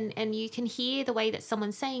down and you can hear the way that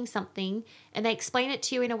someone's saying something and they explain it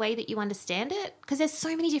to you in a way that you understand it, because there's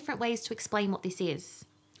so many different ways to explain what this is.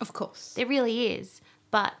 Of course. There really is.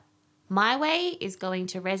 But my way is going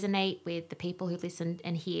to resonate with the people who listen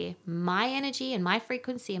and hear my energy and my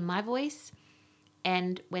frequency and my voice.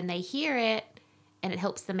 And when they hear it and it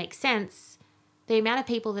helps them make sense, the amount of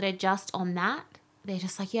people that are just on that, they're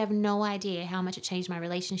just like, you have no idea how much it changed my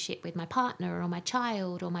relationship with my partner or my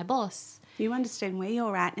child or my boss. You understand where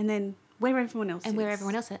you're at and then where everyone else is. And where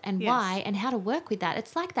everyone else is and why and how to work with that.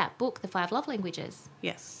 It's like that book, The 5 Love Languages.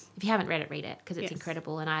 Yes. If you haven't read it because it's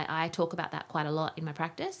incredible. And I talk about that quite a lot in my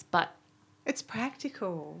practice. But it's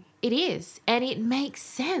practical. It is. And it makes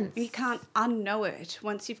sense. You can't unknow it.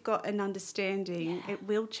 Once you've got an understanding, it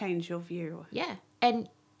will change your view. Yeah. And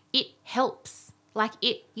it helps. Like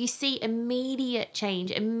you see immediate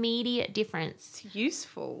change, immediate difference. It's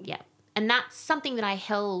useful. Yeah. And that's something that I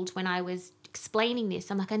held when I was explaining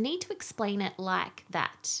this. I'm like, I need to explain it like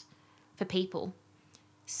that for people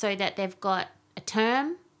so that they've got a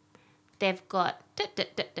term, they've got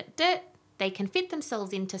they can fit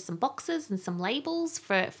themselves into some boxes and some labels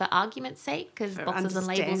for argument's sake, because boxes and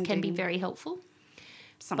labels can be very helpful.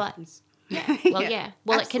 Sometimes. But, yeah. Well, yeah.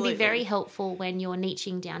 Well, absolutely. It can be very helpful when you're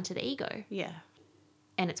niching down to the ego. Yeah.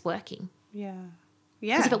 And it's working. Yeah.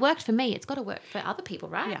 Yeah. Because if it worked for me, it's got to work for other people,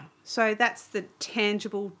 right? Yeah. So that's the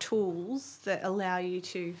tangible tools that allow you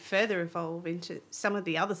to further evolve into some of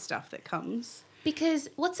the other stuff that comes. Because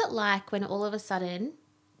what's it like when all of a sudden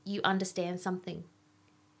you understand something?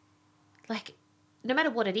 Like, no matter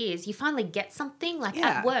what it is, you finally get something, like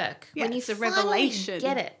at work. Yeah, when you it's a finally revelation.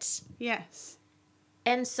 get it. Yes.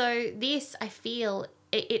 And so this, I feel,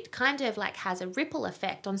 it kind of like has a ripple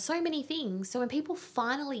effect on so many things. So when people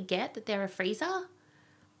finally get that they're a freezer,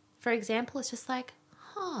 for example, it's just like,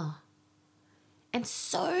 huh. And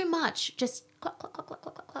so much just cluck, cluck, cluck, cluck,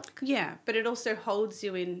 cluck, cluck. Yeah, but it also holds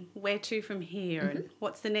you in where to from here and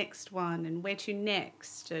what's the next one and where to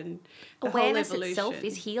next and the Awareness whole evolution. itself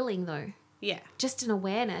is healing though. Yeah. Just an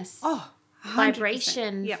awareness. Oh, 100%.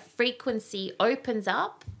 Vibration, Yep. frequency opens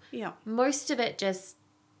up. Yeah. Most of it just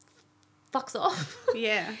fucks off.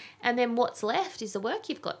 Yeah. And then what's left is the work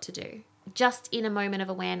you've got to do. Just in a moment of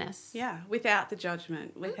awareness. Yeah, without the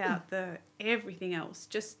judgment, without the everything else.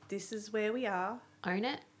 Just this is where we are. Own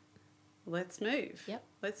it. Let's move. Yep.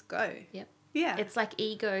 Let's go. Yep. Yeah. It's like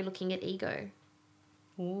ego looking at ego.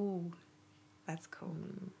 Ooh, that's cool.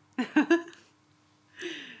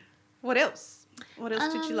 What else? What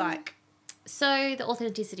else did you like? So the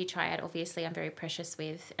authenticity triad, obviously, I'm very precious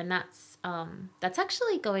with, and that's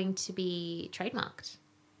actually going to be trademarked.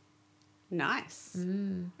 Nice.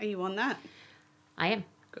 Are you on that? I am.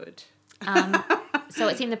 Good. So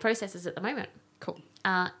it's in the processes at the moment. Cool.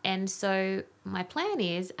 And so my plan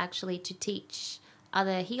is actually to teach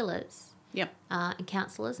other healers Yep. and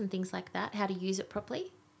counsellors and things like that how to use it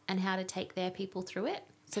properly and how to take their people through it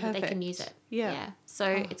so that they can Perfect. use it. Yeah. So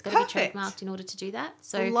it's got to be perfect. trademarked in order to do that.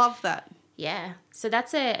 So I love that. yeah. So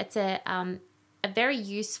it's a very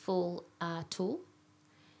useful tool,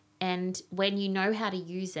 and when you know how to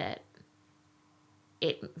use it,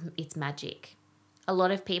 it's magic. A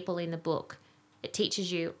lot of people in the book, it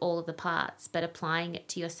teaches you all of the parts, but applying it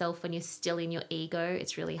to yourself when you're still in your ego,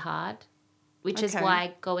 it's really hard. Which is Okay.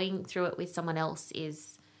 why going through it with someone else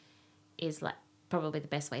is like probably the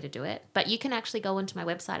best way to do it. But you can actually go onto my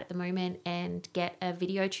website at the moment and get a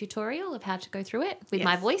video tutorial of how to go through it with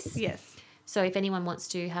my Yes. voice. Yes. So if anyone wants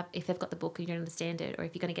to if they've got the book and you don't understand it, or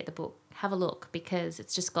if you're going to get the book, have a look, because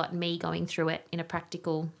it's just got me going through it in a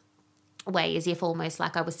practical way, as if almost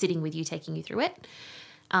like I was sitting with you, taking you through it.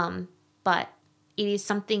 But it is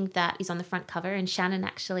something that is on the front cover, and Shannon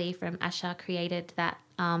actually from Asha created that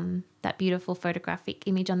beautiful photographic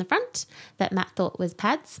image on the front that Matt thought was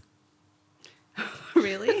pads.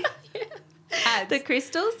 Really? Ads. The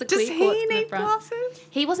crystals, the Does clear quartz he in the need front. glasses?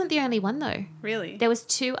 He wasn't the only one though. Really? There was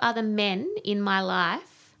 2 other men in my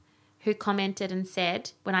life who commented and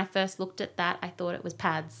said, when I first looked at that, I thought it was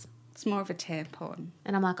pads. It's more of a tampon.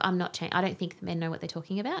 And I'm like, I'm not changing. I don't think the men know what they're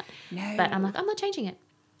talking about. No. But I'm like, I'm not changing it.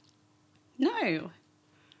 No.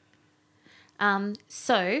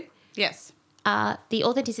 So Yes. the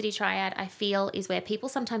authenticity triad, I feel, is where people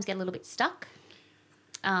sometimes get a little bit stuck.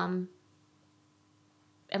 And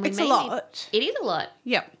It's a lot. It is a lot.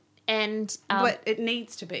 Yep. And But it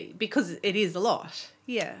needs to be, because it is a lot.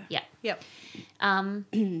 Yeah. yeah. Yep.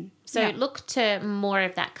 So Yeah. look to more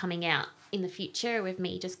of that coming out in the future with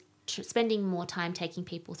me just spending more time taking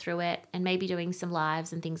people through it, and maybe doing some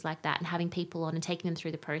lives and things like that, and having people on and taking them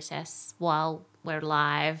through the process while we're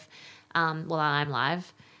live, while I'm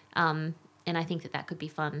live. And I think that could be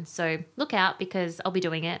fun. So look out, because I'll be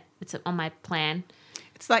doing it. It's on my plan.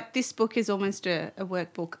 It's like this book is almost a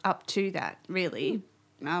workbook up to that, really.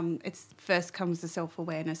 It's first comes the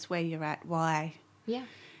self-awareness, where you're at, why, Yeah.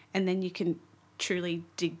 and then you can truly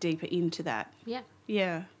dig deeper into that. Yeah.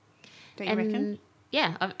 Yeah. Don't you reckon?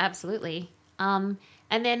 Yeah, absolutely. And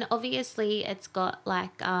then obviously it's got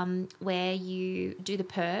like where you do the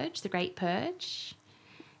purge, the great purge.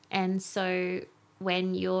 And so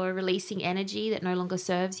when you're releasing energy that no longer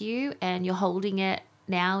serves you, and you're holding it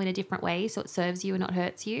now in a different way so it serves you and not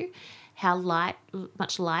hurts you, how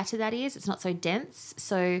much lighter that is. It's not so dense.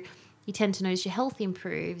 So you tend to notice your health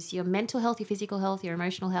improves, your mental health, your physical health, your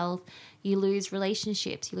emotional health. You lose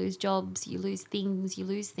relationships, you lose jobs, you lose things,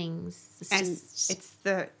 It's And just it's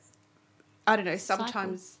the, I don't know, cycle.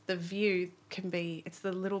 sometimes the view can be, it's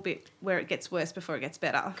the little bit where it gets worse before it gets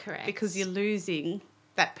better. Correct. Because you're losing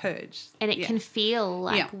that purge. and it Yeah. can feel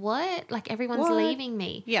like, Yeah. what? Like everyone's What? leaving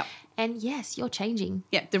me. Yeah. And yes, you're changing.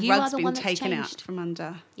 Yeah, the You are rug's the been one that's taken out changed. from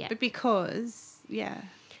under. Yeah. But because, yeah.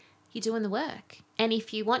 You're doing the work. And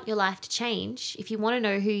if you want your life to change, if you want to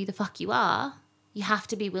know who the fuck you are, you have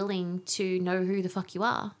to be willing to know who the fuck you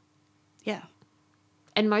are. Yeah.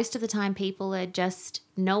 And most of the time people are just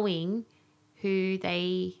knowing who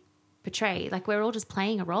they portray. Like we're all just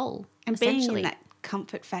playing a role. And being essentially. in that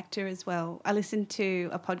comfort factor as well. I listened to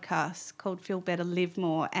a podcast called Feel Better, Live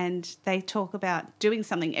More, and they talk about doing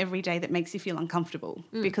something every day that makes you feel uncomfortable,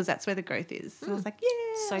 because that's where the growth is. And I was like,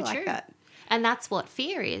 yeah, So I like true. that. And that's what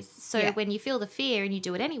fear is. So Yeah. when you feel the fear and you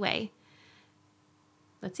do it anyway,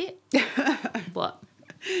 that's it. What?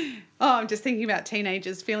 Oh, I'm just thinking about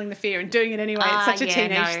teenagers feeling the fear and doing it anyway. It's such a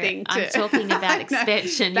teenage thing. I'm talking about No,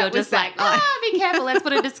 expansion. that You're was just like, that. be careful. Let's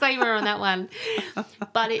put a disclaimer on that one.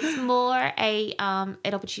 But it's more an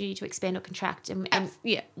opportunity to expand or contract. And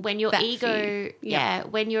yeah, when your that ego, fear. Yeah.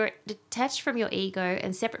 when you're detached from your ego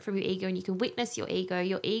and separate from your ego, and you can witness your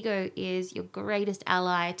ego is your greatest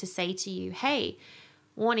ally to say to you, hey,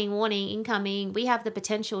 warning, incoming. We have the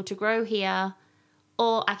potential to grow here,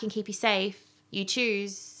 or I can keep you safe. You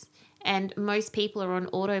choose. And most people are on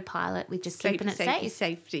autopilot with just keeping it safe.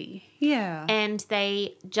 Safety. Yeah. And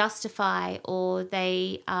they justify or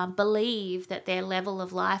they believe that their level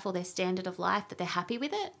of life or their standard of life, that they're happy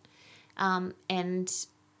with it. And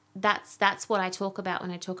that's what I talk about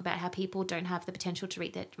when I talk about how people don't have the potential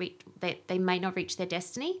to they may not reach their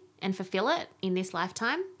destiny and fulfill it in this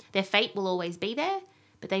lifetime. Their fate will always be there,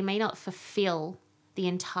 but they may not fulfill the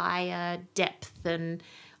entire depth and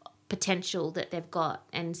potential that they've got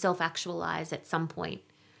and self-actualize at some point.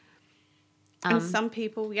 And some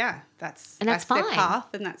people, that's And that's their fine.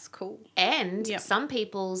 path, and that's cool. And Yep. some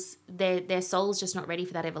people's, their soul's just not ready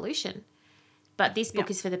for that evolution. But this book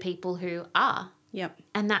Yep. is for the people who are. Yep.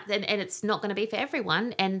 And it's not going to be for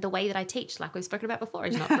everyone. And the way that I teach, like we've spoken about before,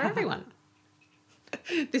 is not for everyone.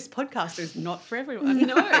 This podcast is not for everyone.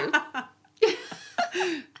 No.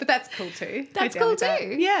 But that's cool too. That's No doubt cool with that.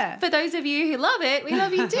 too. Yeah. For those of you who love it, we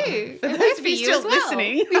love you too. For And those hope of you you still as well.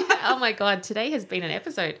 listening. Yeah. Oh my God, today has been an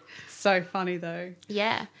episode. So funny though.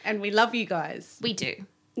 Yeah, And we love you guys. we do.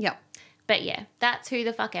 Yep. But yeah, that's Who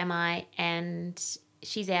the Fuck Am I? And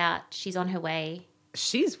she's out. She's on her way.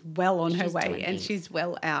 She's well on her She's way doing and things. she's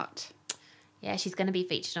well out. Yeah, she's going to be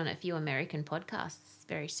featured on a few American podcasts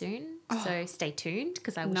very soon. So stay tuned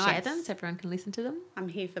because I will share Nice. them so everyone can listen to them. I'm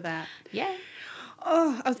here for that. Yeah.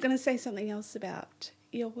 Oh, I was going to say something else about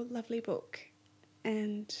your lovely book,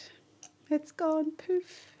 and it's gone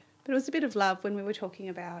poof. But it was a bit of love when we were talking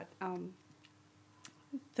about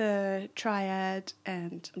the triad,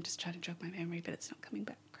 and I'm just trying to jog my memory, but it's not coming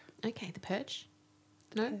back. Okay, The Purge?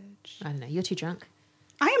 No? Purge. I don't know. You're too drunk.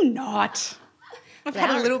 I am not. I've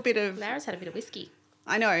had a Lara- little bit of, Lara's had a bit of whiskey.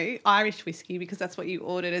 I know, Irish whiskey, because that's what you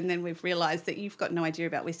ordered, and then we've realised that you've got no idea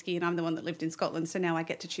about whiskey, and I'm the one that lived in Scotland, so now I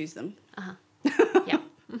get to choose them. Yeah.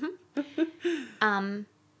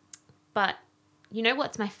 But you know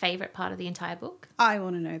what's my favourite part of the entire book? I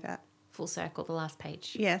want to know that. Full circle, the last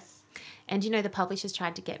page. Yes. And you know the publishers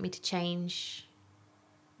tried to get me to change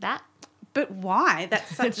that? But why?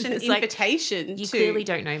 That's such an It's like, invitation You to... clearly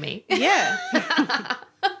don't know me. Yeah.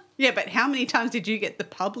 Yeah, but how many times did you get the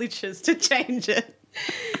publishers to change it?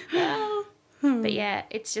 But yeah,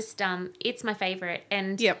 it's just it's my favourite.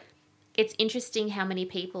 And Yep. it's interesting how many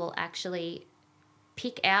people actually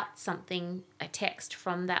pick out something, a text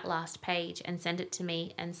from that last page and send it to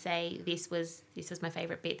me and say, this was my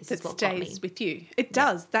favourite bit, this That is what got me. stays with you. It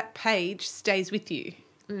does. That page stays with you.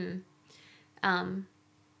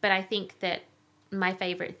 But I think that my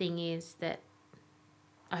favourite thing is that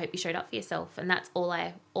I hope you showed up for yourself, and that's all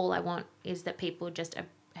I want is that people just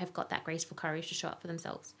have got that graceful courage to show up for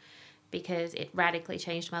themselves, because it radically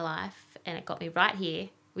changed my life and it got me right here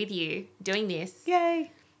with you doing this, Yay.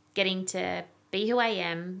 getting to be who I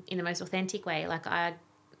am in the most authentic way.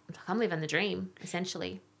 I'm living the dream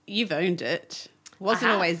essentially. You've owned it. Wasn't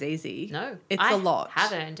have. always easy. No, It's I a lot.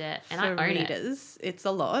 have earned it, and for I own it. readers. It's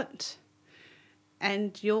a lot.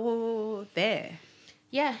 And you're there.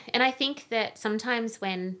 Yeah, and I think that sometimes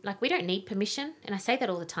when, we don't need permission, and I say that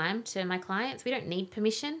all the time to my clients, we don't need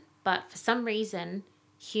permission, but for some reason,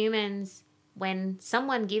 humans, when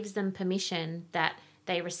someone gives them permission that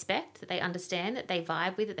they respect, that they understand, that they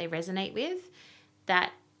vibe with, that they resonate with,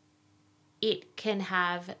 that it can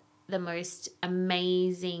have the most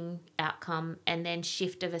amazing outcome and then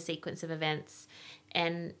shift of a sequence of events.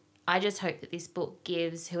 And I just hope that this book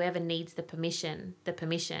gives whoever needs the permission,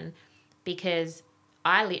 because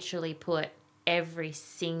I literally put every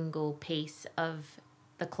single piece of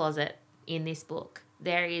the closet in this book.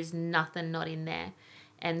 There is nothing not in there.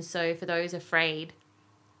 And so for those afraid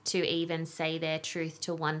to even say their truth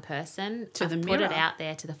to one person, To the I've put it mirror. out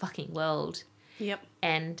there to the fucking world. Yep.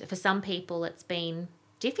 And for some people, it's been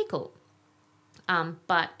difficult.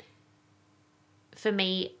 But for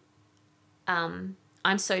me,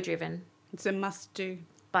 I'm so driven It's a must do.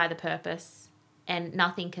 by the purpose, and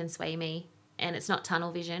nothing can sway me. And it's not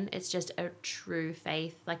tunnel vision. It's just a true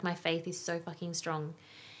faith. My faith is so fucking strong.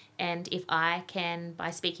 And if I can,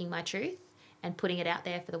 by speaking my truth and putting it out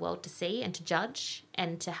there for the world to see and to judge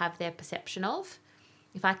and to have their perception of,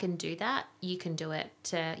 if I can do that, you can do it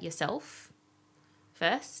to yourself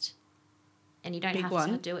first. And you don't Big have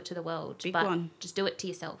one. to do it to the world. Big but one. just do it to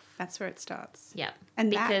yourself. That's where it starts. Yeah.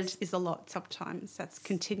 And because that is a lot sometimes. That's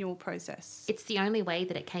continual process. it's the only way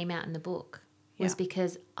that it came out in the book was Yeah.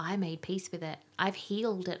 because I made peace with it. I've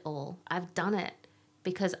healed it all. I've done it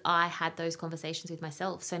because I had those conversations with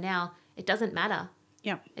myself. So now it doesn't matter.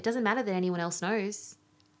 Yep. It doesn't matter that anyone else knows,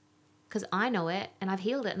 because I know it and I've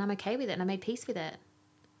healed it and I'm okay with it and I made peace with it.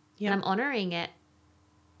 Yep. And I'm honouring it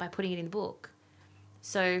by putting it in the book.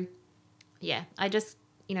 So, yeah, I just,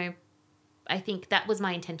 I think that was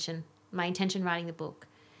my intention writing the book.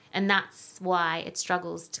 And that's why it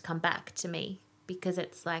struggles to come back to me, because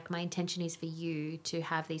it's like my intention is for you to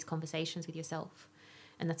have these conversations with yourself.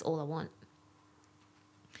 And that's all I want.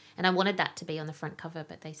 And I wanted that to be on the front cover,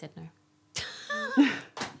 but they said no.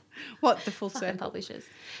 What, the full Fucking circle? publishers.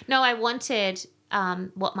 No, I wanted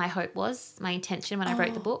what my hope was, my intention when I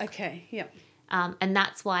wrote the book. Okay, yep. And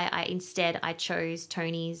that's why I chose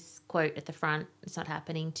Tony's quote at the front. It's not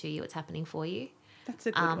happening to you, it's happening for you. That's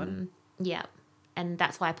a good one. Yeah. And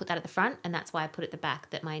that's why I put that at the front, and that's why I put it at the back,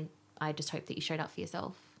 that I just hope that you showed up for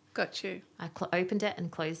yourself. Got you. I opened it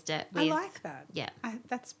and closed it. I like that. Yeah.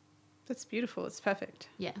 That's beautiful. It's perfect.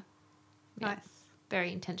 Yeah. Nice.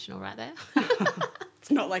 Very intentional right there.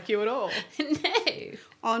 It's not like you at all. No.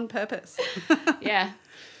 On purpose. Yeah.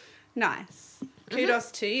 Nice.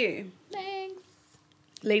 Kudos to you. Thanks.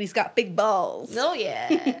 Lady's got big balls. Oh, yeah.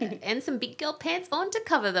 And some big girl pants on to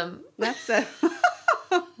cover them. That's a...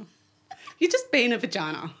 You're just being a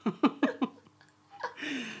vagina.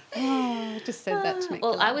 I just said that to make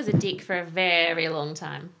Well, I was a dick for a very long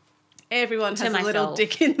time. Everyone has a little myself.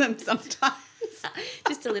 dick in them sometimes.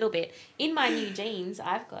 Just a little bit. In my new jeans,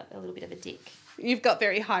 I've got a little bit of a dick. You've got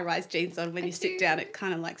very high-rise jeans on. When you sit do. down, it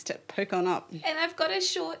kind of likes to poke on up. And I've got a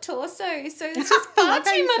short torso, so there's just I far love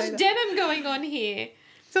how too you say much that. denim going on here.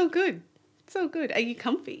 It's all good. It's all good. Are you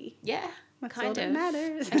comfy? Yeah, That's kind all of. that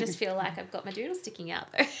matters. I just feel like I've got my doodle sticking out,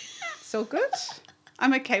 though. It's all good.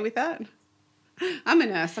 I'm okay with that. I'm a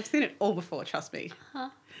nurse. I've seen it all before, trust me.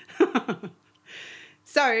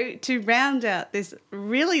 So, to round out this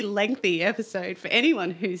really lengthy episode for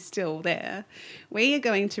anyone who's still there, we are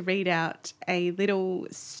going to read out a little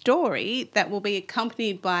story that will be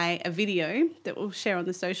accompanied by a video that we'll share on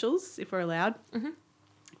the socials, if we're allowed,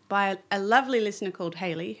 by a lovely listener called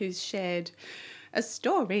Hayley, who's shared a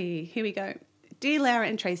story. Here we go. Dear Laura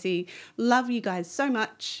and Tracy, love you guys so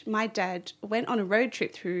much. My dad went on a road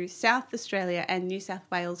trip through South Australia and New South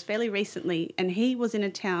Wales fairly recently, and he was in a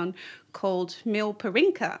town called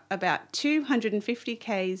Milparinka, about 250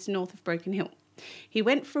 k's north of Broken Hill. He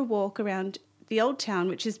went for a walk around the old town,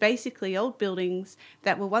 which is basically old buildings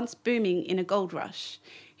that were once booming in a gold rush.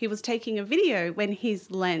 He was taking a video when his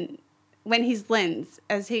lens,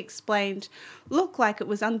 as he explained, looked like it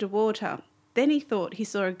was underwater. Then he thought he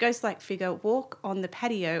saw a ghost-like figure walk on the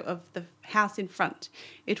patio of the house in front.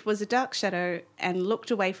 It was a dark shadow and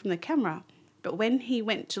looked away from the camera. But when he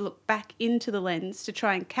went to look back into the lens to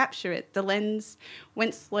try and capture it, the lens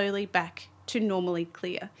went slowly back to normally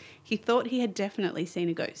clear. He thought he had definitely seen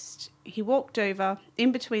a ghost. He walked over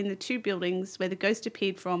in between the two buildings where the ghost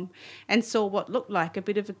appeared from and saw what looked like a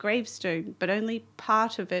bit of a gravestone, but only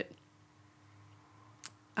part of it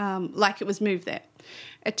like it was moved there.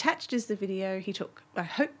 Attached is the video he took. I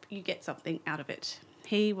hope you get something out of it.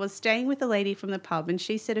 He was staying with a lady from the pub and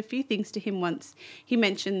she said a few things to him once. He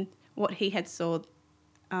mentioned what he had saw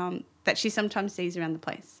that she sometimes sees around the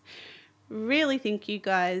place. Really think you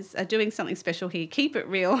guys are doing something special here. Keep it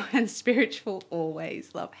real and spiritual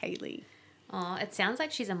always. Love, Hayley. Oh, it sounds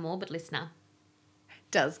like she's a morbid listener.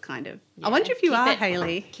 Does kind of. Yeah, I wonder if you are, it,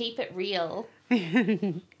 Hayley. Keep it real.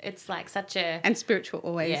 It's like such a... And spiritual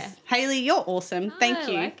always. Yeah. Hayley, you're awesome. Thank I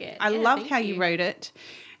you. like it. I Yeah, love thank how you you. wrote it.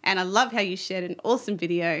 And I love how you shared an awesome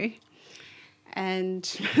video. And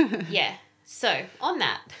Yeah. So, on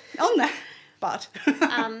that. on that, but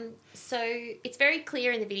So, it's very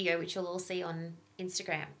clear in the video, which you'll all see on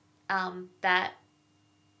Instagram, that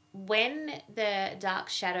when the dark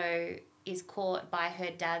shadow is caught by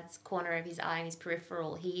her dad's corner of his eye and his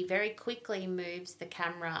peripheral, he very quickly moves the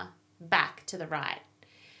camera back to the right.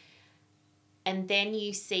 And then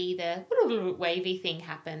you see the wavy thing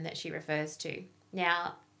happen that she refers to.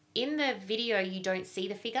 Now, in the video, you don't see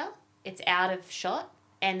the figure. It's out of shot.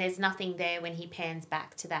 And there's nothing there when he pans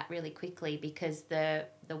back to that really quickly because the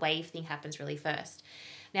wave thing happens really first.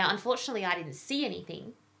 Now, unfortunately, I didn't see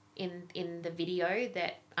anything in the video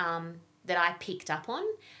that I picked up on.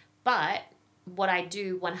 But what I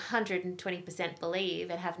do 120%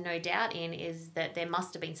 believe and have no doubt in is that there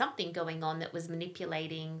must have been something going on that was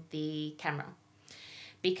manipulating the camera.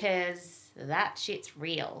 Because that shit's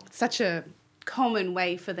real. such a common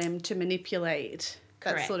way for them to manipulate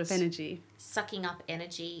that Correct. sort of energy. Sucking up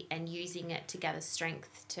energy and using it to gather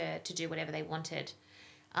strength to do whatever they wanted.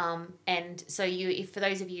 And so if for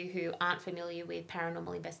those of you who aren't familiar with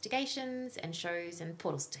paranormal investigations and shows and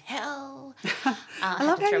portals to hell, I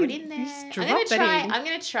love have to how throw you it in there. just drop that in. I'm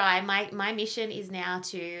gonna try. My mission is now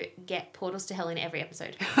to get portals to hell in every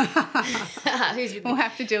episode. Who's with me? We'll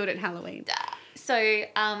have to do it at Halloween. So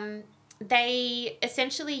they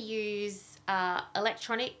essentially use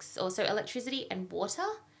electronics, also electricity and water,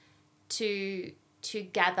 to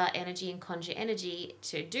gather energy and conjure energy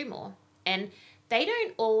to do more. And they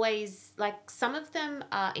don't always, like, some of them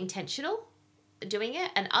are intentional doing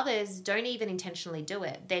it and others don't even intentionally do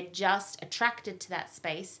it. They're just attracted to that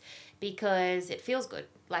space because it feels good.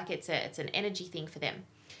 Like it's an energy thing for them.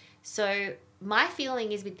 So my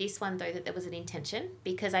feeling is with this one, though, that there was an intention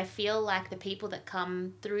because I feel like the people that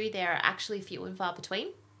come through there are actually few and far between.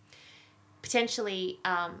 Potentially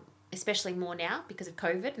especially more now because of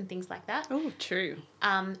COVID and things like that. Oh, true.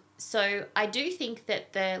 So I do think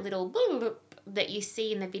that the little bloop that you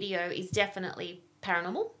see in the video is definitely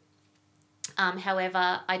paranormal.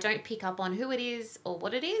 However, I don't pick up on who it is or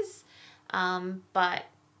what it is. But,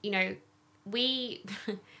 you know,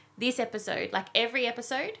 this episode, like every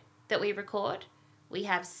episode that we record, we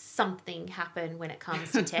have something happen when it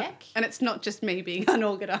comes to tech. And it's not just me being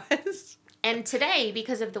unorganised. And today,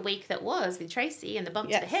 because of the week that was with Tracy and the bump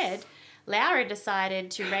to the head, Laura decided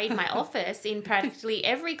to raid my office in practically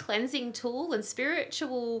every cleansing tool and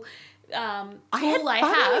spiritual tool I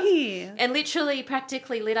have, and literally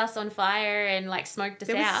practically lit us on fire and like smoked us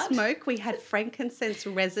there out. Was smoke. We had frankincense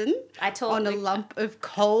resin on a with lump of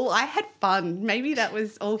coal. I had fun. Maybe that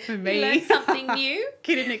was all for me. You learned something new.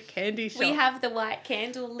 Kid in a candy shop. We have the white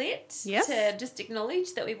candle lit to just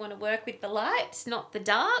acknowledge that we want to work with the light, not the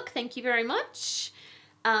dark. Thank you very much.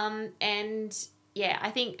 And yeah,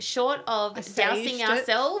 I think short of dousing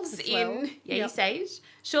ourselves in you saged.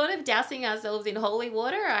 Short of dousing ourselves in holy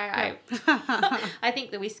water, I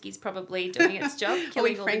think the whiskey's probably doing its job,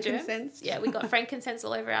 killing all the germs. Yeah, we got frankincense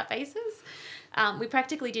all over our faces. We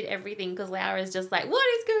practically did everything because Laura's just like, what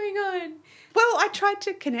is going on? Well, I tried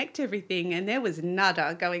to connect everything and there was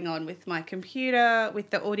nada going on with my computer,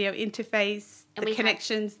 with the audio interface, and the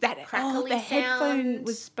connections. The headphone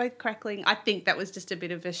was both crackling. I think that was just a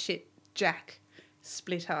bit of a shit jack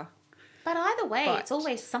splitter. But either way, it's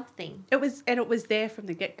always something. It was there from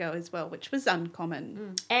the get-go as well, which was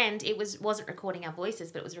uncommon. And it wasn't recording our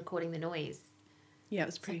voices, but it was recording the noise. Yeah, it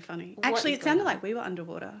was pretty funny. Actually, it sounded like we were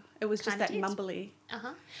underwater. It was just that mumbly.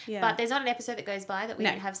 Yeah. But there's not an episode that goes by that we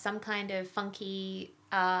don't have some kind of funky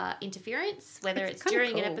interference, whether it's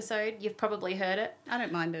during an episode. You've probably heard it. I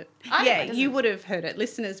don't mind it. You would have heard it.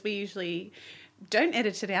 Listeners, we usually don't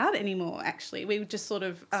edit it out anymore, actually. We just sort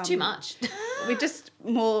of... it's too much. We just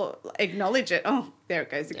more acknowledge it. Oh, there it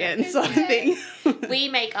goes again, sort of thing. We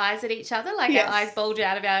make eyes at each other, like our eyes bulge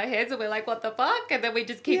out of our heads and we're like, what the fuck? And then we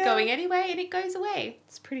just keep going anyway and it goes away.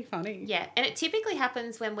 It's pretty funny. Yeah, and it typically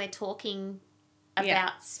happens when we're talking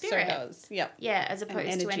about spirit. So it does, Yeah, as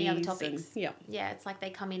opposed to any other topics. Yeah, it's like they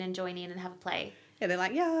come in and join in and have a play. Yeah, they're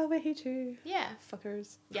like, yeah, we're here too. Yeah.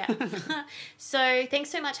 Fuckers. Yeah. So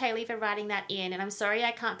thanks so much, Hayley, for writing that in. And I'm sorry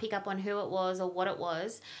I can't pick up on who it was or what it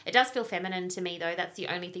was. It does feel feminine to me, though. That's the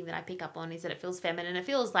only thing that I pick up on is that it feels feminine. It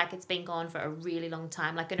feels like it's been gone for a really long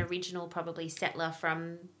time, like an original probably settler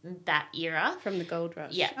from that era. From the gold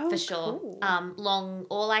rush. Yeah, for sure. Cool.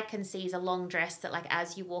 All I can see is a long dress that, like,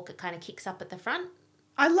 as you walk, it kind of kicks up at the front.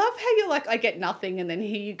 I love how you're like, I get nothing, and then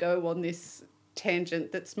here you go on this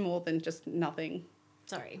tangent that's more than just nothing.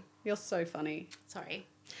 Sorry. You're so funny. Sorry.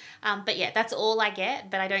 But yeah, that's all I get,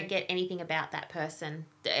 but I don't get anything about that person.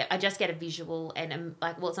 I just get a visual and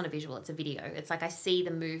it's not a visual, it's a video. It's like I see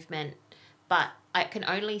the movement, but I can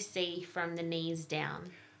only see from the knees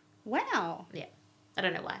down. Wow. Yeah. I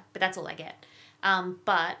don't know why, but that's all I get.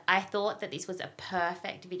 But I thought that this was a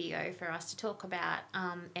perfect video for us to talk about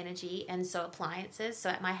energy and appliances. So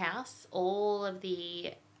at my house, all of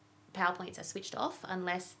the power points are switched off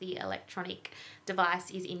unless the electronic device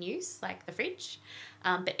is in use, like the fridge.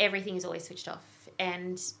 But everything is always switched off.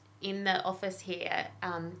 And in the office here,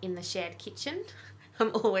 in the shared kitchen,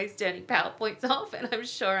 I'm always turning power points off, and I'm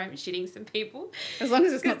sure I'm shitting some people. As long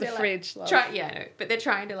as it's not the fridge, love. I know. But they're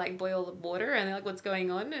trying to like boil the water, and they're like, "What's going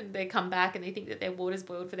on?" And they come back and they think that their water's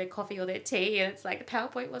boiled for their coffee or their tea, and it's like the power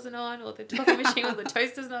point wasn't on, or the coffee machine or the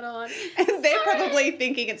toaster's not on. And they're probably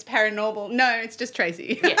thinking it's paranormal. No, it's just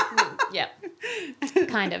Tracy. Yeah,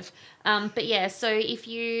 kind of. But yeah, so if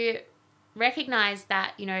you recognize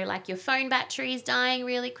that, like your phone battery is dying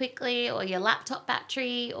really quickly, or your laptop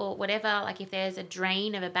battery, or whatever, like if there's a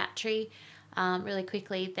drain of a battery really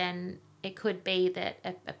quickly, then it could be that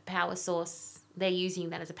a power source, they're using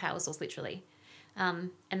that as a power source literally.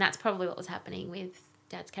 And that's probably what was happening with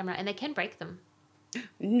Dad's camera. And they can break them.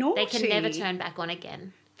 Naughty. They can never turn back on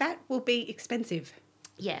again. That will be expensive.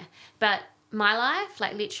 Yeah. But my life,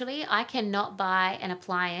 like literally, I cannot buy an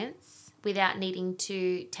appliance without needing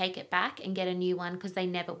to take it back and get a new one because they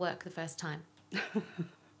never work the first time.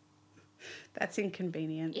 That's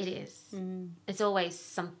inconvenient. It is. It's always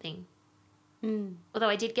something. Although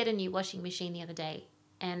I did get a new washing machine the other day,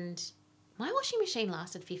 and my washing machine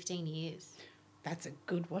lasted 15 years. That's a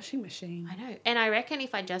good washing machine. I know. And I reckon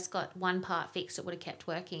if I just got one part fixed, it would have kept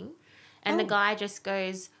working. And the guy just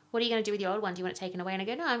goes, "What are you going to do with your old one? Do you want it taken away?" And I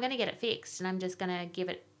go, "No, I'm going to get it fixed, and I'm just going to give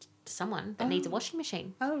it to someone that needs a washing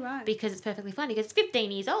machine." Oh, right. Because it's perfectly fine. Because it's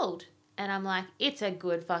 15 years old. And I'm like, it's a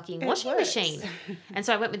good fucking It washing works. machine. And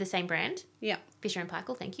so I went with the same brand, Yeah. Fisher and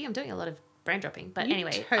Paykel. Thank you. I'm doing a lot of brand dropping. But You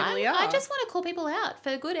anyway, totally I are. just want to call people out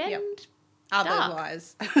for good and Yep. dark.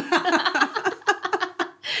 Otherwise.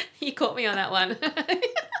 You caught me on that one.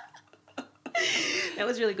 That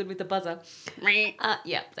was really good with the buzzer.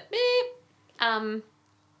 Yeah. So, beep.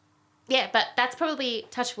 Yeah, but that's probably,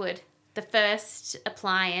 touch wood, the first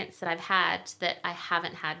appliance that I've had that I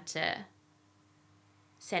haven't had to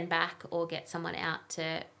send back or get someone out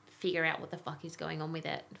to figure out what the fuck is going on with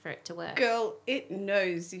it for it to work. Girl, it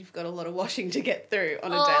knows you've got a lot of washing to get through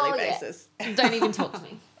on a Oh, daily yeah. basis. Don't even talk to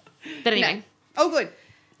me. But anyway. No. Oh, good.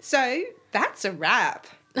 So that's a wrap.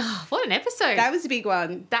 Oh, what an episode. That was a big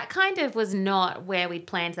one. That kind of was not where we'd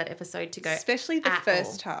planned that episode to go. Especially the at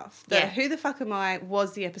first all. half. The Yeah. Who the Fuck Am I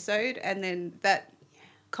was the episode, and then that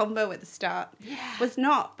combo at the start was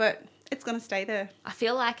not, but it's going to stay there. I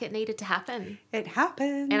feel like it needed to happen. It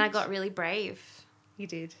happened. And I got really brave You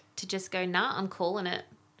did. to just go, nah, I'm calling it.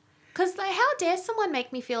 Because, like, how dare someone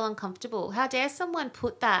make me feel uncomfortable? How dare someone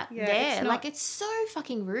put that Yeah, there? it's not- Like, it's so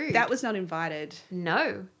fucking rude. That was not invited.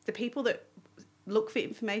 No. The people that look for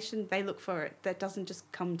information, they look for it. That doesn't just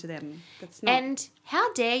come to them. That's not. And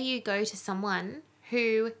how dare you go to someone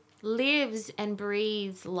who lives and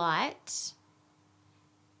breathes light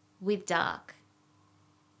with dark?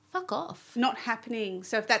 Fuck off. Not happening.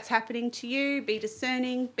 So if that's happening to you, be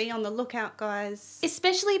discerning, be on the lookout, guys.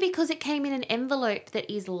 Especially because it came in an envelope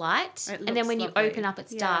that is light, It and then looks when lovely. you open up,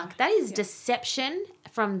 it's Yeah. dark. That is Yeah. deception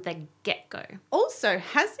from the get-go. Also,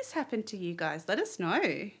 has this happened to you guys? Let us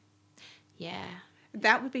know. Yeah.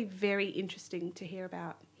 That would be very interesting to hear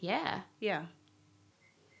about. Yeah. Yeah.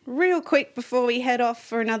 Real quick before we head off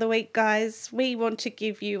for another week, guys, we want to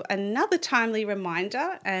give you another timely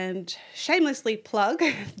reminder and shamelessly plug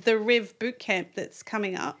the Riv Bootcamp that's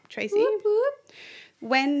coming up. Tracy, Whoop, whoop.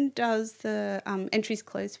 when does the entries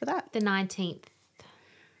close for that? The 19th.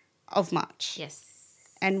 Of March. Yes.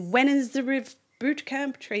 And when is the Riv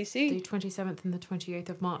Bootcamp, Tracy? The 27th and the 28th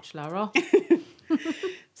of March, Laura.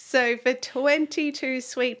 So for 22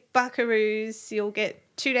 sweet buckaroos, you'll get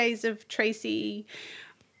 2 days of Tracy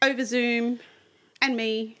over Zoom and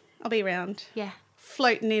me. I'll be around, Yeah.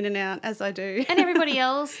 floating in and out as I do. And everybody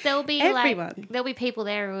else, there'll be Everyone. there'll be people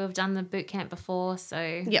there who have done the boot camp before,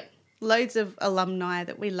 so Yep. Loads of alumni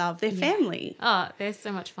that we love. They're family. oh, they're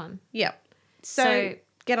so much fun. Yep. So So-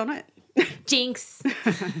 get on it. Jinx.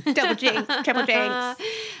 Double jinx, triple jinx.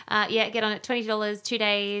 Yeah, get on it. $20, 2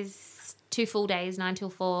 days, 2 full days, 9 till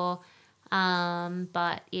 4.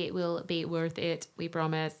 But it will be worth it, we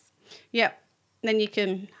promise. Yep. Then you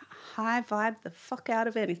can high vibe the fuck out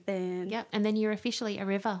of anything. Yep, and then you're officially a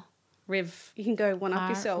river. Riv. You can go one up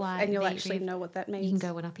yourself and you'll RYV, actually Riv. know what that means. You can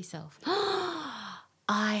go one up yourself.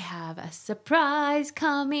 I have a surprise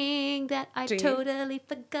coming that I Do you? totally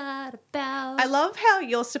forgot about. I love how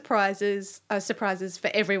your surprises are surprises for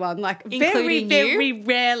everyone. Like very, Including very you?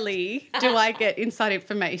 rally do I get inside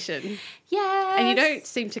information. Yes. And you don't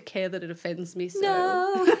seem to care that it offends me, so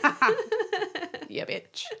No. yeah,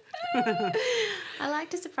 bitch. I like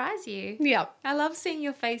to surprise you. Yeah. I love seeing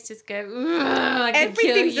your face just go, "Ugh, I could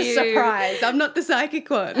Everything's kill a you. surprise. I'm not the psychic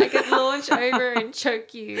one. I could launch over and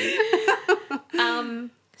choke you.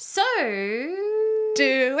 So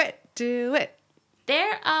Do it.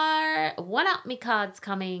 there are One Up Me cards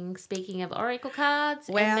coming, speaking of Oracle cards,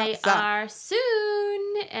 and they Wowza. are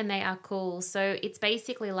soon, and they are cool. So it's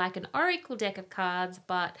basically like an Oracle deck of cards,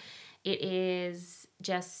 but it is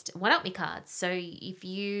just One Up Me cards. So if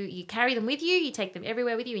you carry them with you, you take them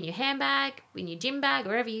everywhere with you, in your handbag, in your gym bag,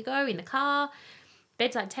 wherever you go, in the car,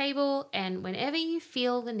 bedside table, and whenever you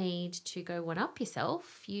feel the need to go one up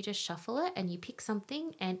yourself, you just shuffle it and you pick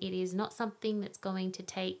something, and it is not something that's going to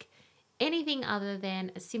take anything other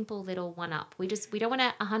than a simple little one up. We don't want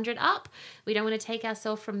 100 up. We don't want to take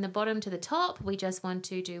ourselves from the bottom to the top. We just want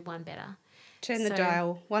to do one better. Turn the So,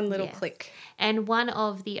 dial. One little yes. click. And one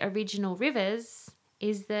of the original rivers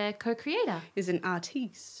is the co-creator, Is an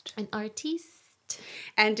artiste. an artiste.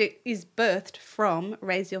 And it is birthed from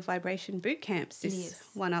Raise Your Vibration Bootcamps. This is.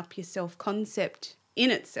 one up yourself concept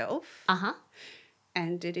in itself. Uh-huh.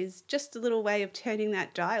 And it is just a little way of turning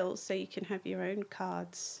that dial so you can have your own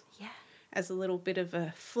cards Yeah. as a little bit of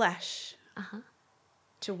a flash Uh-huh.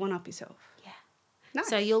 to one up yourself. Yeah. Nice.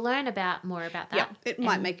 So you'll learn more about that. Yeah, it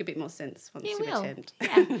might And- make a bit more sense once It you will. attend.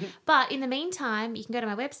 Yeah. But in the meantime, you can go to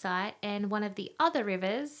my website, and one of the other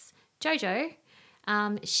rivers, Jojo,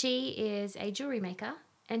 she is a jewelry maker,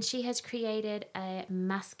 and she has created a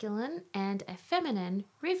masculine and a feminine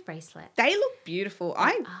riv bracelet. They look beautiful.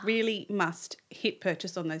 I really must hit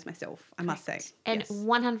purchase on those myself, I must say. And Yes.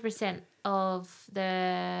 100% of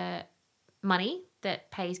the money that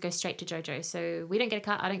goes straight to Jojo. So we don't get a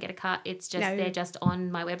cut. I don't get a cut. It's just No. they're just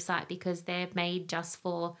on my website because they're made just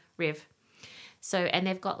for Riv. So, and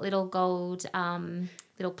they've got little gold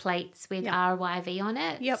little plates with Yep. RYV on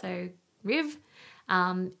it. Yep. So Riv.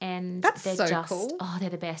 And That's they're so just, cool. oh, they're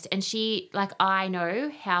the best. And she, like, I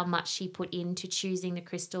know how much she put into choosing the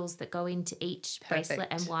crystals that go into each bracelet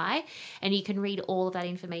and Perfect. why. And you can read all of that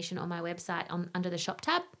information on my website under the shop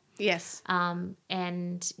tab. Yes.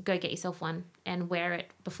 And go get yourself one and wear it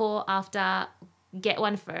before, after. Get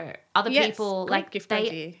one for other Yes, people. great Like, gift they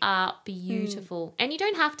idea. are beautiful. And you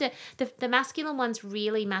don't have to. The masculine one's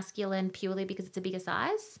really masculine purely because it's a bigger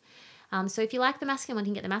size. So if you like the masculine one, you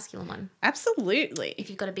can get the masculine one. Absolutely. If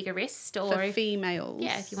you've got a bigger wrist, or For if females.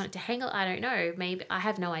 yeah, if you want it to hang, I don't know. Maybe I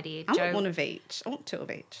have no idea. I want one of each. I want two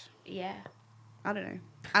of each. Yeah, I don't know.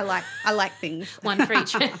 I like things. one for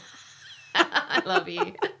each. I love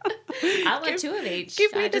you. I want two of each.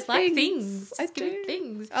 Give me I the just like things. I Just give me do.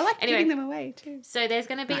 things. I like Anyway. giving them away too. So there's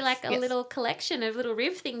going to be Nice, like a yes. little collection of little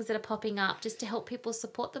Riv things that are popping up just to help people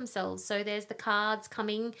support themselves. So there's the cards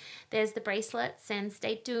coming, there's the bracelets, and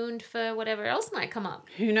stay tuned for whatever else might come up.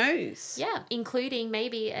 Who knows? Yeah, including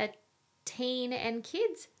maybe a teen and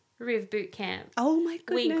kids Riv boot camp Oh my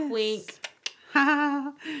goodness. Wink, wink.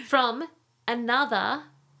 Ha. from another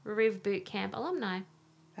Riv boot camp alumni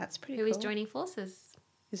That's pretty who cool. is joining forces.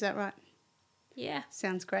 Is that right? Yeah.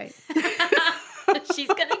 Sounds great. She's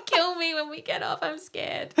going to kill me when we get off. I'm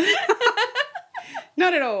scared.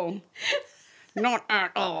 Not at all. Not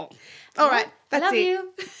at all. All right. That's I love it.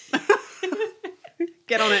 you.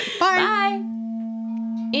 Get on it. Bye. Bye.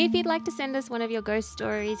 If you'd like to send us one of your ghost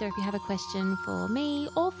stories, or if you have a question for me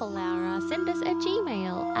or for Laura, send us a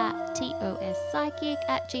Gmail at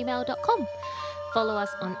tospsychic@gmail.com. Follow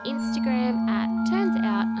us on Instagram at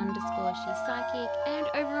turnsout_she's psychic, and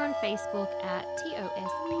over on Facebook at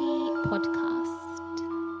TOSP Podcast.